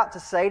I'm about to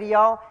say to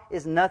y'all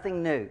is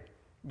nothing new.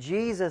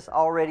 Jesus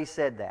already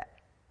said that.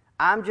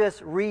 I'm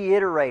just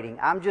reiterating.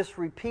 I'm just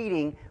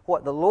repeating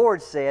what the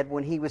Lord said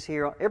when He was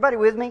here. Everybody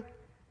with me?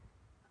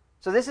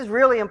 So this is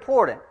really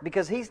important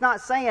because He's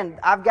not saying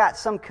I've got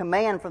some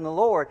command from the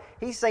Lord.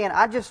 He's saying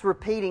I'm just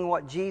repeating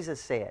what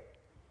Jesus said.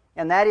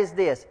 And that is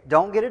this: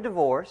 don't get a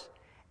divorce.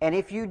 And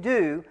if you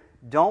do,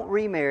 don't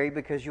remarry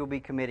because you'll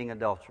be committing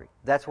adultery.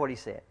 That's what he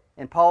said.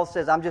 And Paul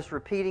says, I'm just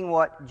repeating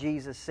what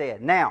Jesus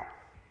said. Now,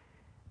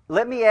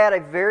 let me add a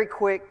very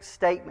quick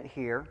statement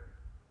here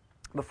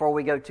before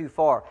we go too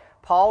far.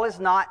 Paul is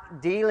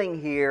not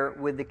dealing here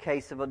with the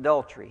case of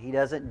adultery. He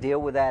doesn't deal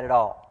with that at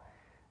all.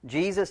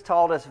 Jesus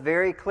taught us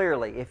very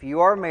clearly, if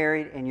you are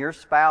married and your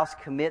spouse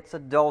commits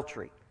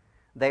adultery,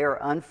 they are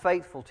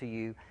unfaithful to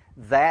you,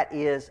 that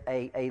is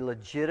a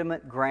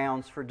legitimate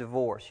grounds for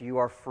divorce. You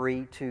are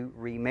free to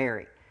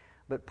remarry.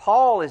 But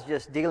Paul is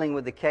just dealing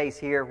with the case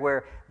here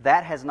where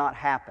that has not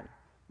happened.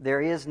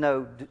 There's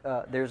no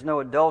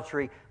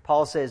adultery.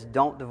 Paul says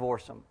don't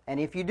divorce them. And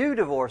if you do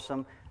divorce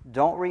them,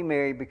 don't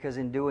remarry because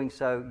in doing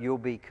so you'll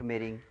be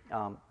committing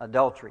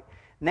adultery.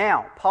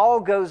 Now, Paul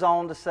goes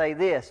on to say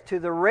this: "To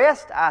the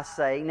rest I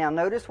say," now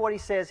notice what he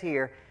says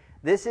here,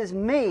 "this is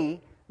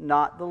me,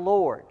 not the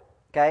Lord."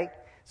 Okay?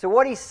 So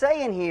what he's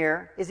saying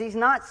here is he's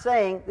not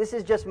saying this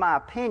is just my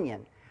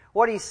opinion.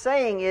 What he's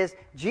saying is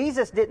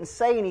Jesus didn't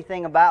say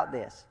anything about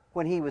this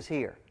when he was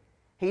here.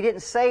 He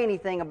didn't say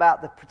anything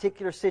about the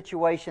particular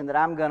situation that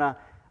I'm going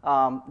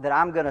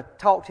to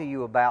talk to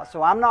you about.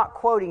 So I'm not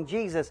quoting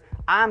Jesus.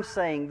 I'm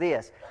saying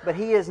this. But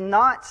he is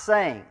not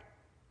saying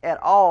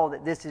at all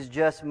that this is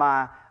just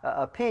my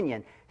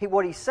opinion.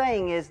 What he's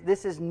saying is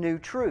this is new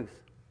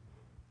truth.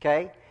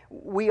 Okay?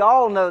 We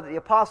all know that the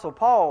Apostle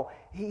Paul,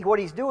 what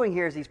he's doing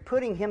here is he's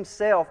putting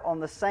himself on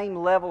the same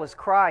level as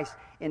Christ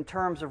in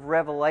terms of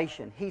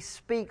revelation. He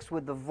speaks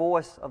with the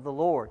voice of the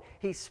Lord.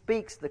 He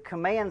speaks the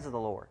commands of the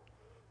Lord.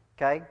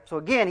 Okay? So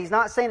again, he's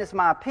not saying it's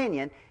my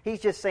opinion. He's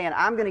just saying,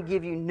 I'm going to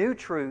give you new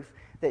truth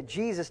that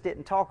Jesus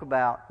didn't talk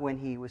about when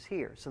he was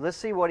here. So let's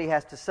see what he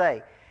has to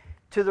say.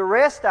 To the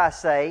rest I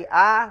say,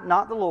 I,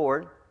 not the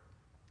Lord,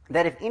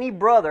 that if any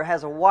brother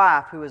has a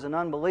wife who is an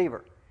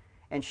unbeliever,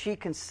 and she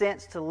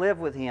consents to live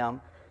with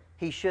him,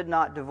 he should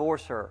not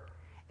divorce her.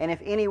 And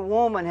if any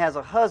woman has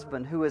a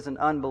husband who is an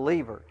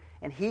unbeliever,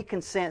 and he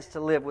consents to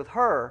live with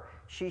her,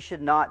 she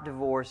should not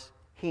divorce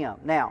him.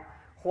 Now,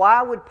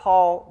 why would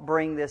Paul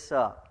bring this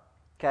up?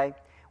 Okay?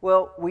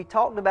 Well, we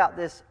talked about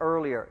this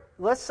earlier.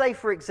 Let's say,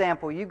 for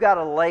example, you've got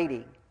a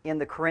lady in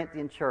the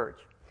Corinthian church,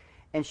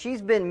 and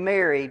she's been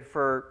married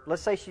for,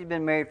 let's say she's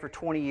been married for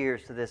 20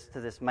 years to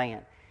this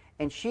man,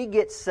 and she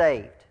gets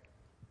saved.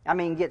 I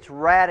mean, gets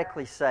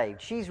radically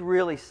saved. She's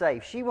really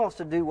saved. She wants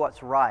to do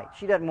what's right.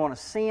 She doesn't want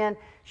to sin.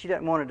 She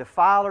doesn't want to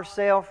defile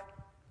herself.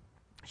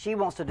 She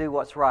wants to do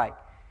what's right.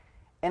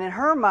 And in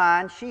her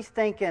mind, she's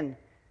thinking,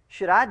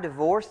 should I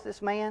divorce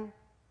this man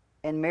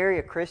and marry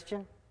a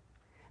Christian?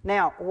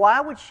 Now,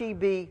 why would she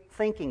be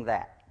thinking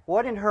that?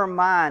 What in her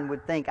mind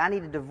would think, I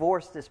need to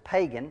divorce this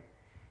pagan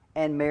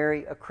and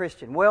marry a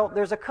Christian? Well,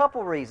 there's a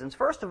couple reasons.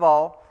 First of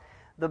all,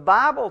 the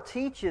Bible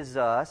teaches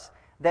us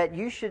that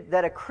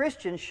a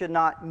Christian should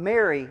not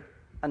marry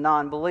a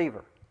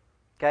non-believer.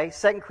 Okay?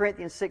 2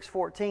 Corinthians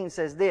 6:14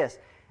 says this,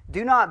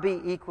 do not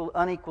be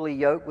unequally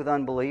yoked with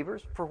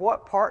unbelievers, for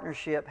what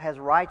partnership has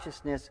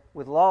righteousness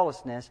with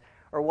lawlessness,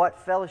 or what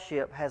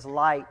fellowship has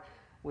light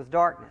with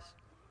darkness?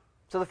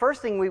 So the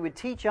first thing we would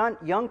teach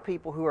young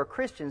people who are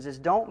Christians is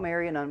don't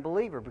marry an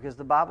unbeliever, because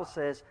the Bible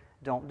says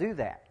don't do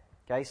that.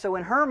 Okay? So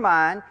in her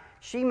mind,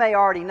 she may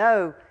already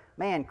know,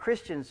 man,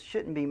 Christians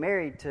shouldn't be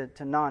married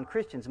to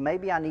non-Christians.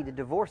 Maybe I need to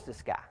divorce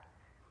this guy.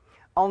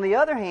 On the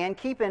other hand,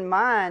 keep in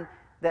mind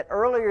that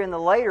early in the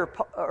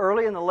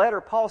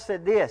letter, Paul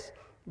said this,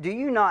 do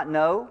you not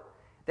know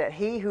that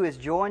he who is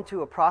joined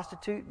to a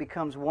prostitute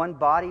becomes one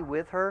body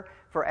with her?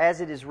 For as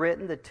it is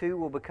written, the two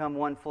will become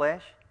one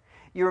flesh.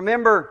 You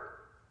remember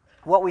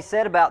what we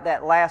said about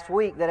that last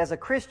week, that as a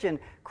Christian,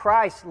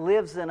 Christ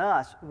lives in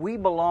us. We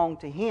belong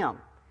to him.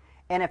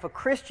 And if a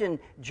Christian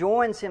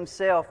joins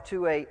himself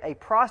to a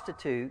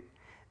prostitute,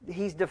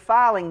 he's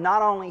defiling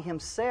not only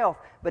himself,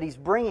 but he's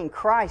bringing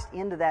Christ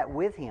into that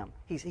with him.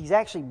 He's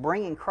actually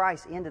bringing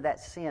Christ into that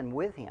sin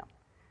with him.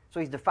 So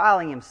he's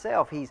defiling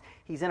himself. He's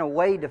in a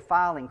way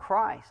defiling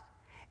Christ.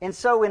 And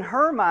so in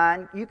her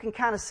mind, you can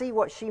kind of see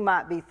what she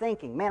might be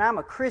thinking. Man, I'm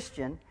a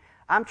Christian.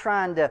 I'm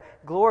trying to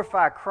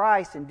glorify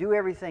Christ and do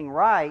everything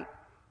right.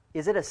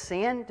 Is it a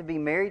sin to be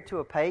married to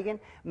a pagan?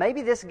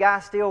 Maybe this guy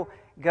still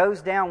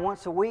goes down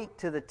once a week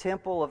to the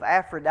temple of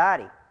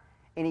Aphrodite.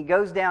 And he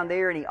goes down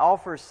there and he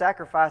offers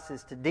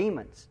sacrifices to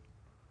demons.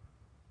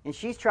 And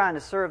she's trying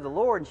to serve the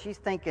Lord, and she's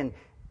thinking,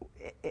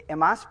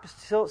 am I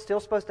still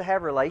supposed to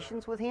have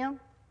relations with him?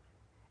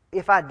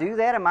 If I do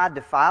that, am I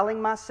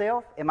defiling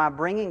myself? Am I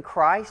bringing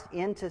Christ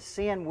into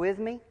sin with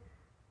me?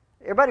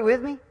 Everybody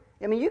with me?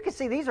 I mean, you can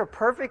see these are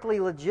perfectly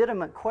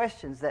legitimate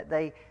questions that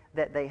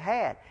they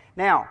had.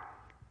 Now,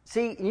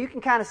 see, you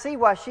can kind of see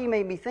why she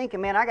may be thinking,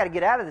 man, I got to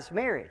get out of this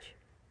marriage.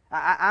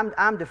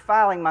 I'm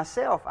defiling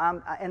myself.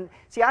 And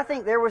see, I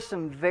think there were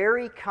some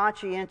very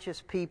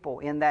conscientious people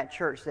in that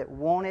church that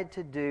wanted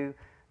to do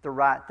the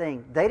right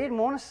thing. They didn't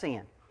want to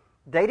sin.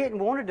 They didn't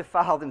want to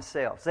defile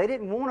themselves. They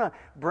didn't want to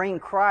bring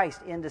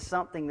Christ into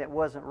something that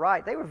wasn't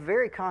right. They were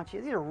very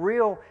conscientious. These are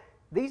real.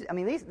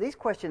 These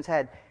questions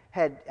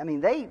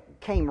they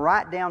came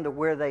right down to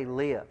where they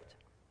lived.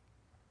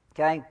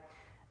 Okay?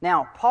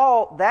 Now,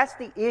 Paul, that's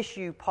the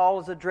issue Paul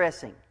is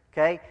addressing.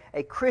 Okay?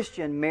 A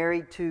Christian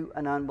married to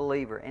an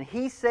unbeliever. And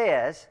he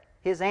says,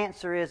 his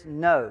answer is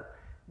no,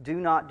 do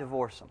not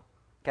divorce them.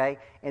 Okay?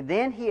 And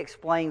then he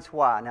explains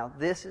why. Now,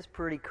 this is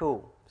pretty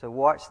cool. So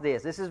watch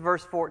this. This is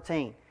verse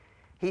 14.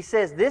 He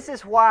says, this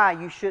is why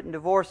you shouldn't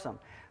divorce them.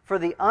 For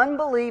the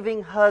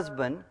unbelieving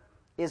husband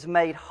is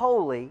made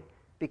holy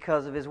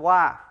because of his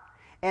wife.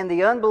 And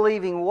the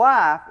unbelieving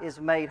wife is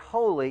made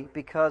holy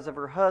because of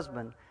her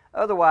husband.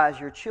 Otherwise,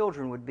 your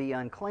children would be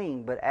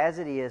unclean, but as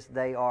it is,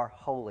 they are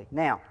holy.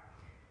 Now,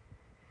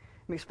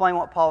 let me explain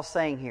what Paul's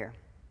saying here.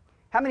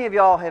 How many of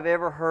y'all have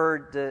ever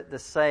heard the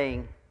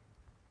saying,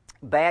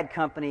 bad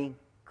company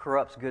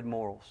corrupts good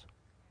morals?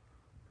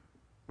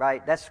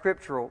 Right? That's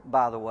scriptural,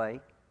 by the way.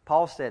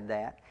 Paul said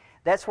that.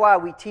 That's why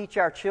we teach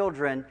our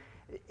children.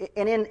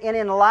 And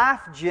in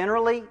life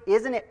generally,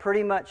 isn't it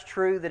pretty much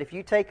true that if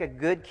you take a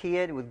good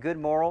kid with good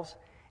morals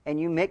and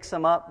you mix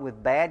them up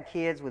with bad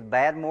kids with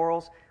bad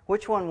morals,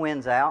 which one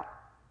wins out?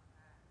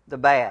 The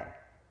bad.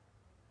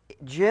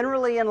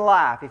 Generally in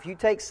life, if you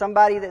take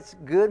somebody that's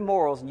good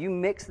morals and you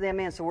mix them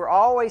in, so we're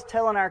always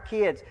telling our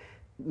kids,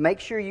 make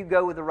sure you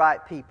go with the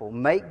right people,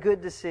 make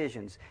good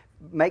decisions,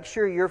 make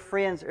sure your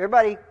friends,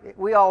 everybody,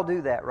 we all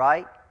do that,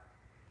 right?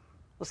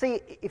 Well,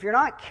 see, if you're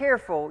not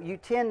careful, you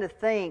tend to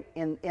think,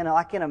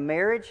 like in a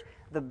marriage,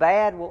 the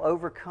bad will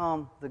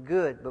overcome the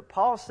good. But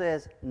Paul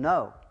says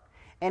no.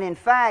 And in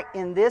fact,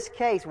 in this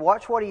case,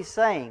 watch what he's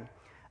saying.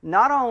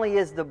 Not only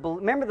is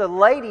remember the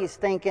lady is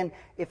thinking,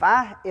 if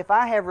I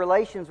have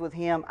relations with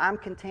him, I'm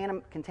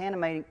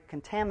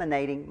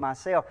contaminating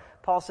myself.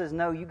 Paul says,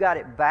 no, you got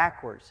it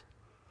backwards.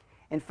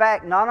 In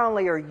fact, not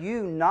only are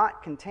you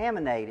not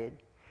contaminated,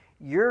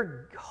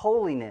 your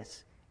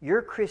holiness,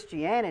 your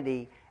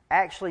Christianity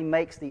actually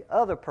makes the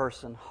other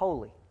person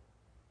holy.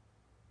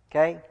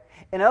 Okay?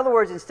 In other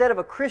words, instead of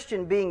a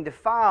Christian being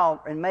defiled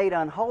and made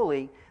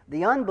unholy,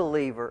 the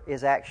unbeliever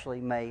is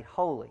actually made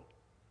holy.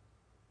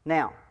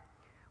 Now,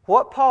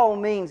 what Paul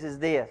means is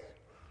this.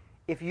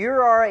 If you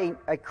are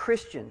a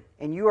Christian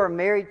and you are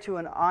married to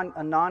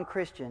a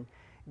non-Christian,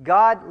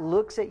 God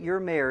looks at your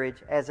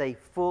marriage as a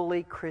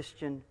fully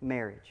Christian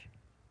marriage.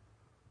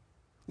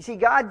 You see,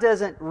 God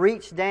doesn't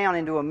reach down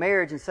into a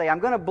marriage and say, I'm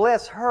going to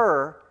bless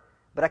her,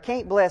 but I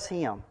can't bless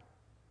him.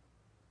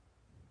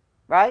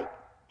 Right?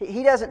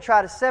 He doesn't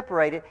try to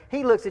separate it.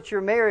 He looks at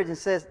your marriage and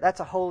says, that's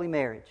a holy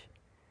marriage.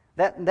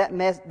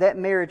 That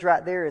marriage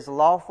right there is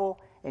lawful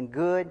and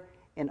good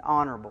and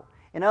honorable.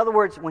 In other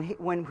words,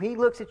 when he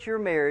looks at your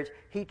marriage,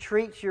 he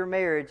treats your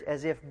marriage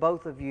as if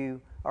both of you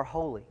are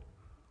holy.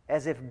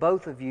 As if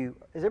both of you...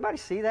 Does everybody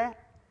see that?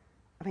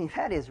 I mean,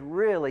 that is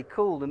really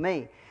cool to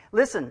me.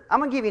 Listen, I'm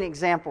going to give you an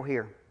example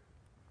here.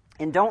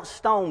 And don't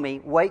stone me.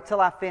 Wait till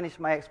I finish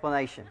my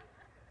explanation.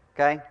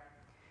 Okay?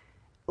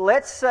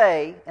 Let's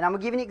say, and I'm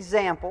going to give you an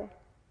example.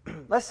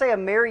 Let's say a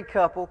married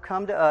couple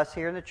come to us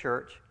here in the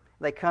church.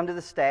 They come to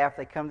the staff.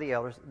 They come to the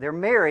elders. They're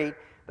married,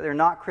 but they're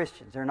not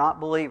Christians. They're not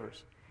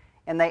believers.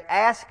 And they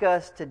ask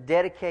us to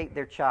dedicate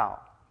their child.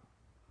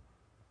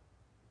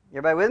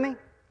 Everybody with me?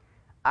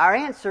 Our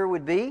answer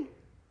would be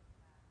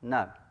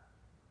no.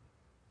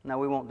 No,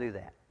 we won't do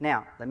that.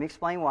 Now, let me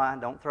explain why.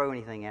 Don't throw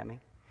anything at me.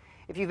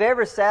 If you've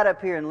ever sat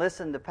up here and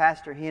listened to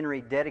Pastor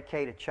Henry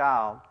dedicate a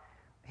child,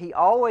 he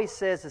always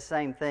says the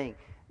same thing.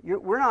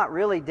 We're not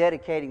really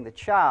dedicating the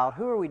child.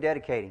 Who are we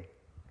dedicating?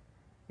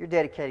 You're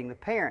dedicating the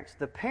parents.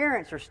 The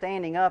parents are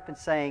standing up and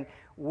saying,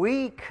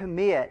 we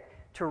commit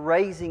to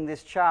raising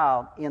this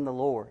child in the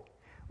Lord.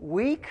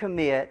 We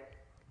commit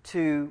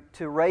to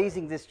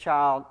raising this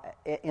child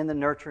in the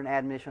nurture and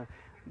admonition.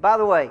 By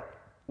the way,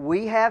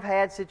 we have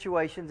had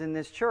situations in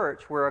this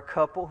church where a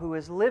couple who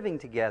is living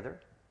together,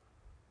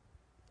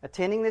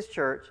 attending this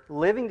church,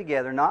 living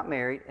together, not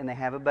married, and they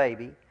have a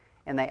baby,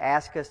 and they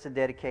ask us to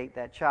dedicate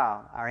that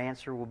child. Our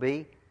answer will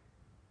be,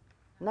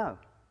 no,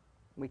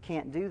 we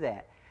can't do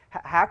that.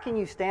 How can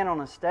you stand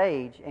on a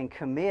stage and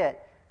commit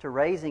to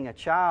raising a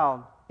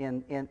child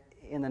in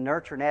the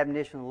nurture and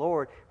admonition of the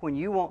Lord when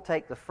you won't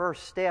take the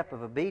first step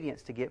of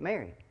obedience to get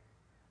married?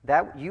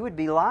 That you would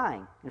be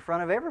lying in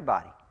front of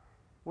everybody.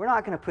 We're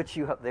not going to put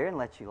you up there and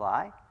let you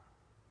lie.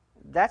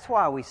 That's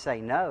why we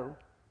say no.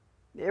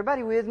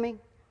 Everybody with me?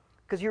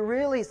 Because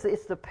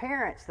it's the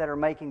parents that are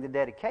making the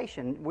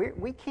dedication.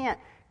 We can't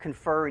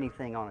confer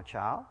anything on a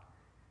child.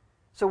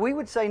 So we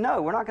would say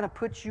no, we're not going to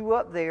put you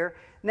up there.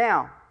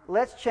 Now,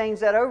 let's change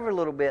that over a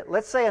little bit.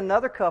 Let's say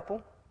another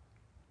couple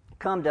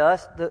come to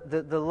us.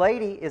 The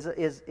lady is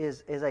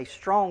a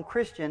strong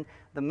Christian.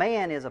 The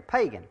man is a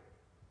pagan.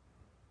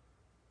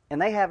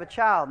 And they have a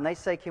child, and they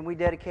say, can we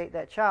dedicate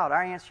that child?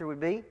 Our answer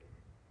would be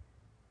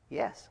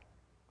yes.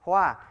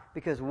 Why?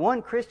 Because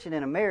one Christian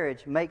in a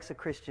marriage makes a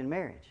Christian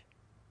marriage.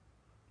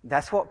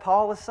 That's what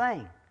Paul is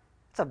saying.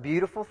 It's a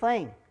beautiful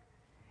thing.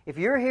 If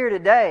you're here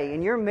today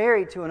and you're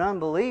married to an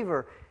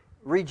unbeliever,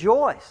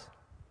 rejoice.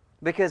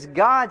 Because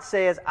God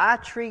says, I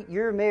treat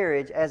your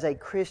marriage as a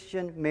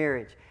Christian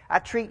marriage. I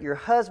treat your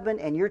husband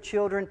and your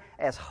children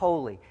as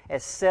holy,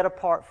 as set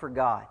apart for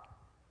God.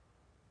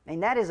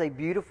 And that is a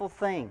beautiful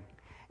thing.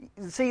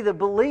 See, the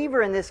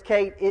believer in this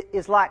case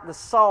is like the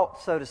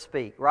salt, so to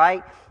speak,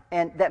 right?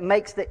 And that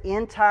makes the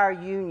entire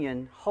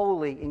union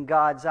holy in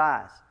God's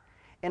eyes.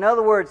 In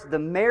other words, the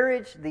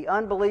marriage, the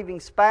unbelieving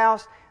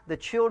spouse, the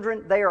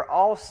children, they are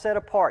all set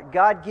apart.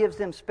 God gives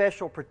them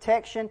special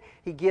protection.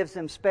 He gives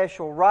them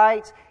special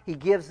rights. He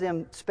gives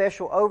them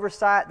special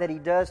oversight that He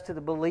does to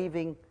the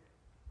believing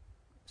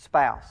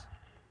spouse.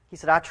 He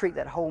said, I treat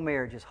that whole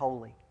marriage as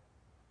holy.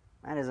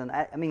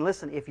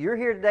 Listen, if you're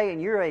here today and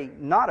you're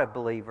not a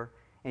believer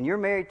and you're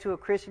married to a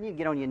Christian, you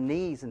get on your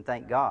knees and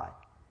thank God.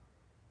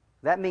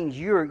 That means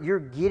you're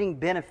getting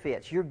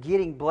benefits, you're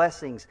getting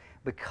blessings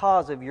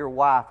because of your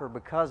wife or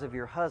because of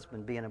your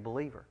husband being a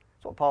believer.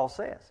 That's what Paul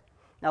says.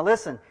 Now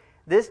listen,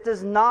 this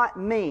does not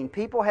mean,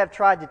 people have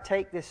tried to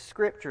take this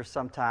scripture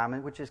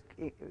sometime, which is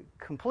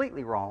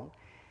completely wrong,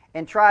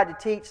 and tried to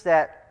teach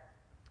that,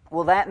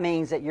 well, that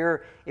means that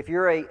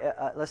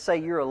let's say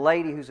you're a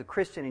lady who's a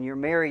Christian and you're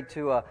married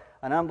to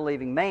an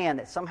unbelieving man,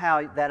 that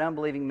somehow that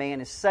unbelieving man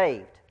is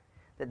saved.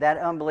 That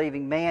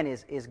unbelieving man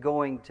is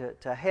going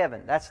to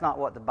heaven. That's not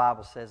what the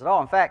Bible says at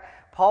all. In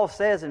fact, Paul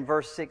says in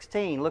verse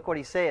 16, look what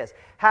he says.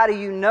 How do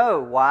you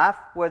know, wife,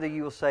 whether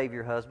you will save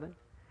your husband?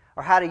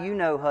 Or how do you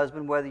know,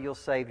 husband, whether you'll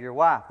save your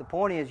wife? The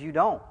point is you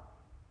don't.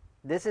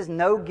 This is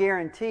no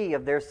guarantee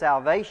of their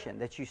salvation,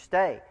 that you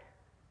stay.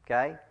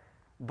 Okay?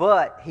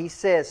 But he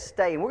says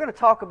stay. And we're going to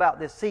talk about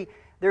this. See,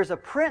 there's a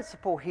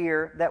principle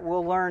here that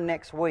we'll learn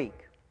next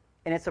week.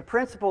 And it's a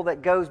principle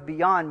that goes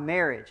beyond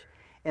marriage.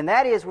 And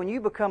that is, when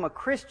you become a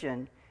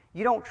Christian,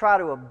 you don't try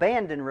to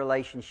abandon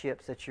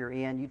relationships that you're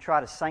in. You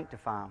try to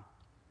sanctify them.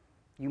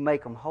 You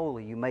make them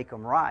holy. You make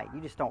them right.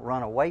 You just don't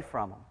run away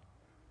from them.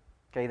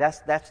 Okay,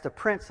 that's the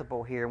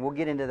principle here, and we'll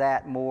get into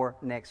that more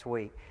next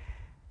week.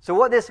 So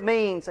what this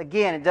means,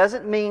 again, it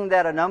doesn't mean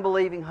that an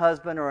unbelieving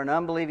husband or an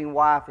unbelieving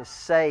wife is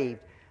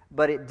saved,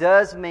 but it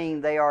does mean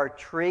they are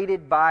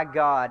treated by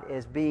God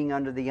as being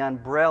under the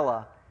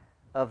umbrella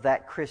of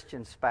that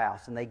Christian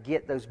spouse, and they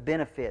get those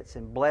benefits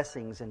and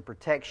blessings and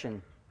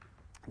protection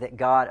that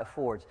God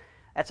affords.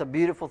 That's a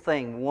beautiful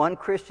thing. One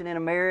Christian in a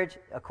marriage,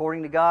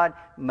 according to God,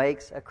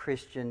 makes a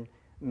Christian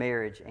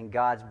marriage, and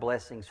God's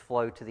blessings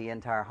flow to the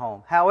entire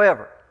home.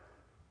 However,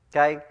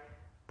 okay,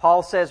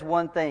 Paul says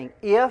one thing.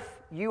 If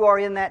you are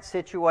in that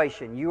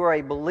situation, you are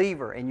a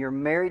believer and you're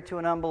married to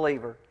an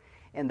unbeliever,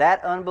 and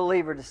that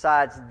unbeliever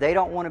decides they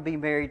don't want to be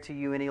married to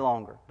you any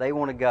longer, they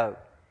want to go,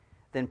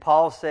 then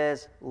Paul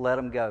says, let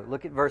them go.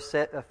 Look at verse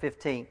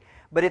 15.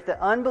 But if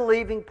the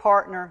unbelieving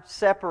partner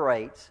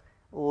separates,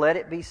 let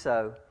it be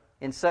so.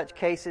 In such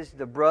cases,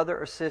 the brother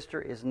or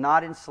sister is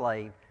not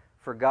enslaved,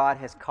 for God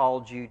has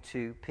called you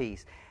to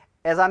peace.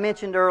 As I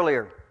mentioned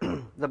earlier,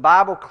 the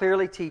Bible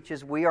clearly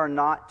teaches we are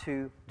not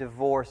to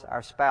divorce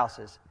our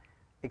spouses,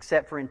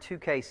 except for in two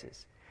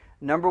cases.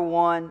 Number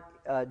one,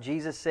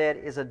 Jesus said,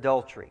 is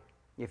adultery.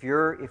 If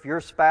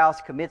your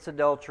spouse commits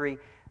adultery,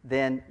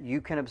 then you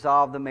can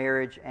absolve the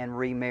marriage and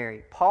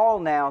remarry. Paul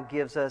now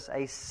gives us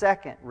a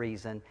second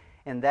reason,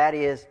 and that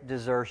is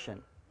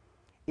desertion.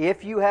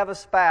 If you have a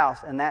spouse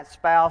and that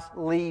spouse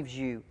leaves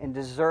you and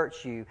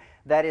deserts you,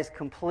 that is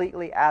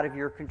completely out of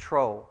your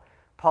control.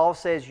 Paul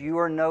says you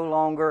are no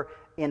longer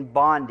in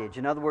bondage.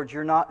 In other words,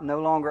 you're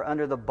no longer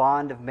under the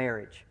bond of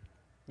marriage.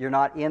 You're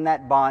not in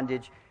that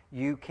bondage.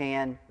 You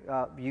can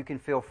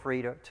feel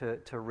free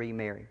to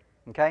remarry.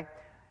 Okay?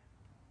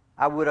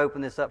 I would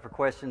open this up for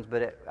questions,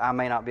 but I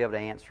may not be able to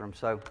answer them.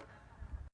 So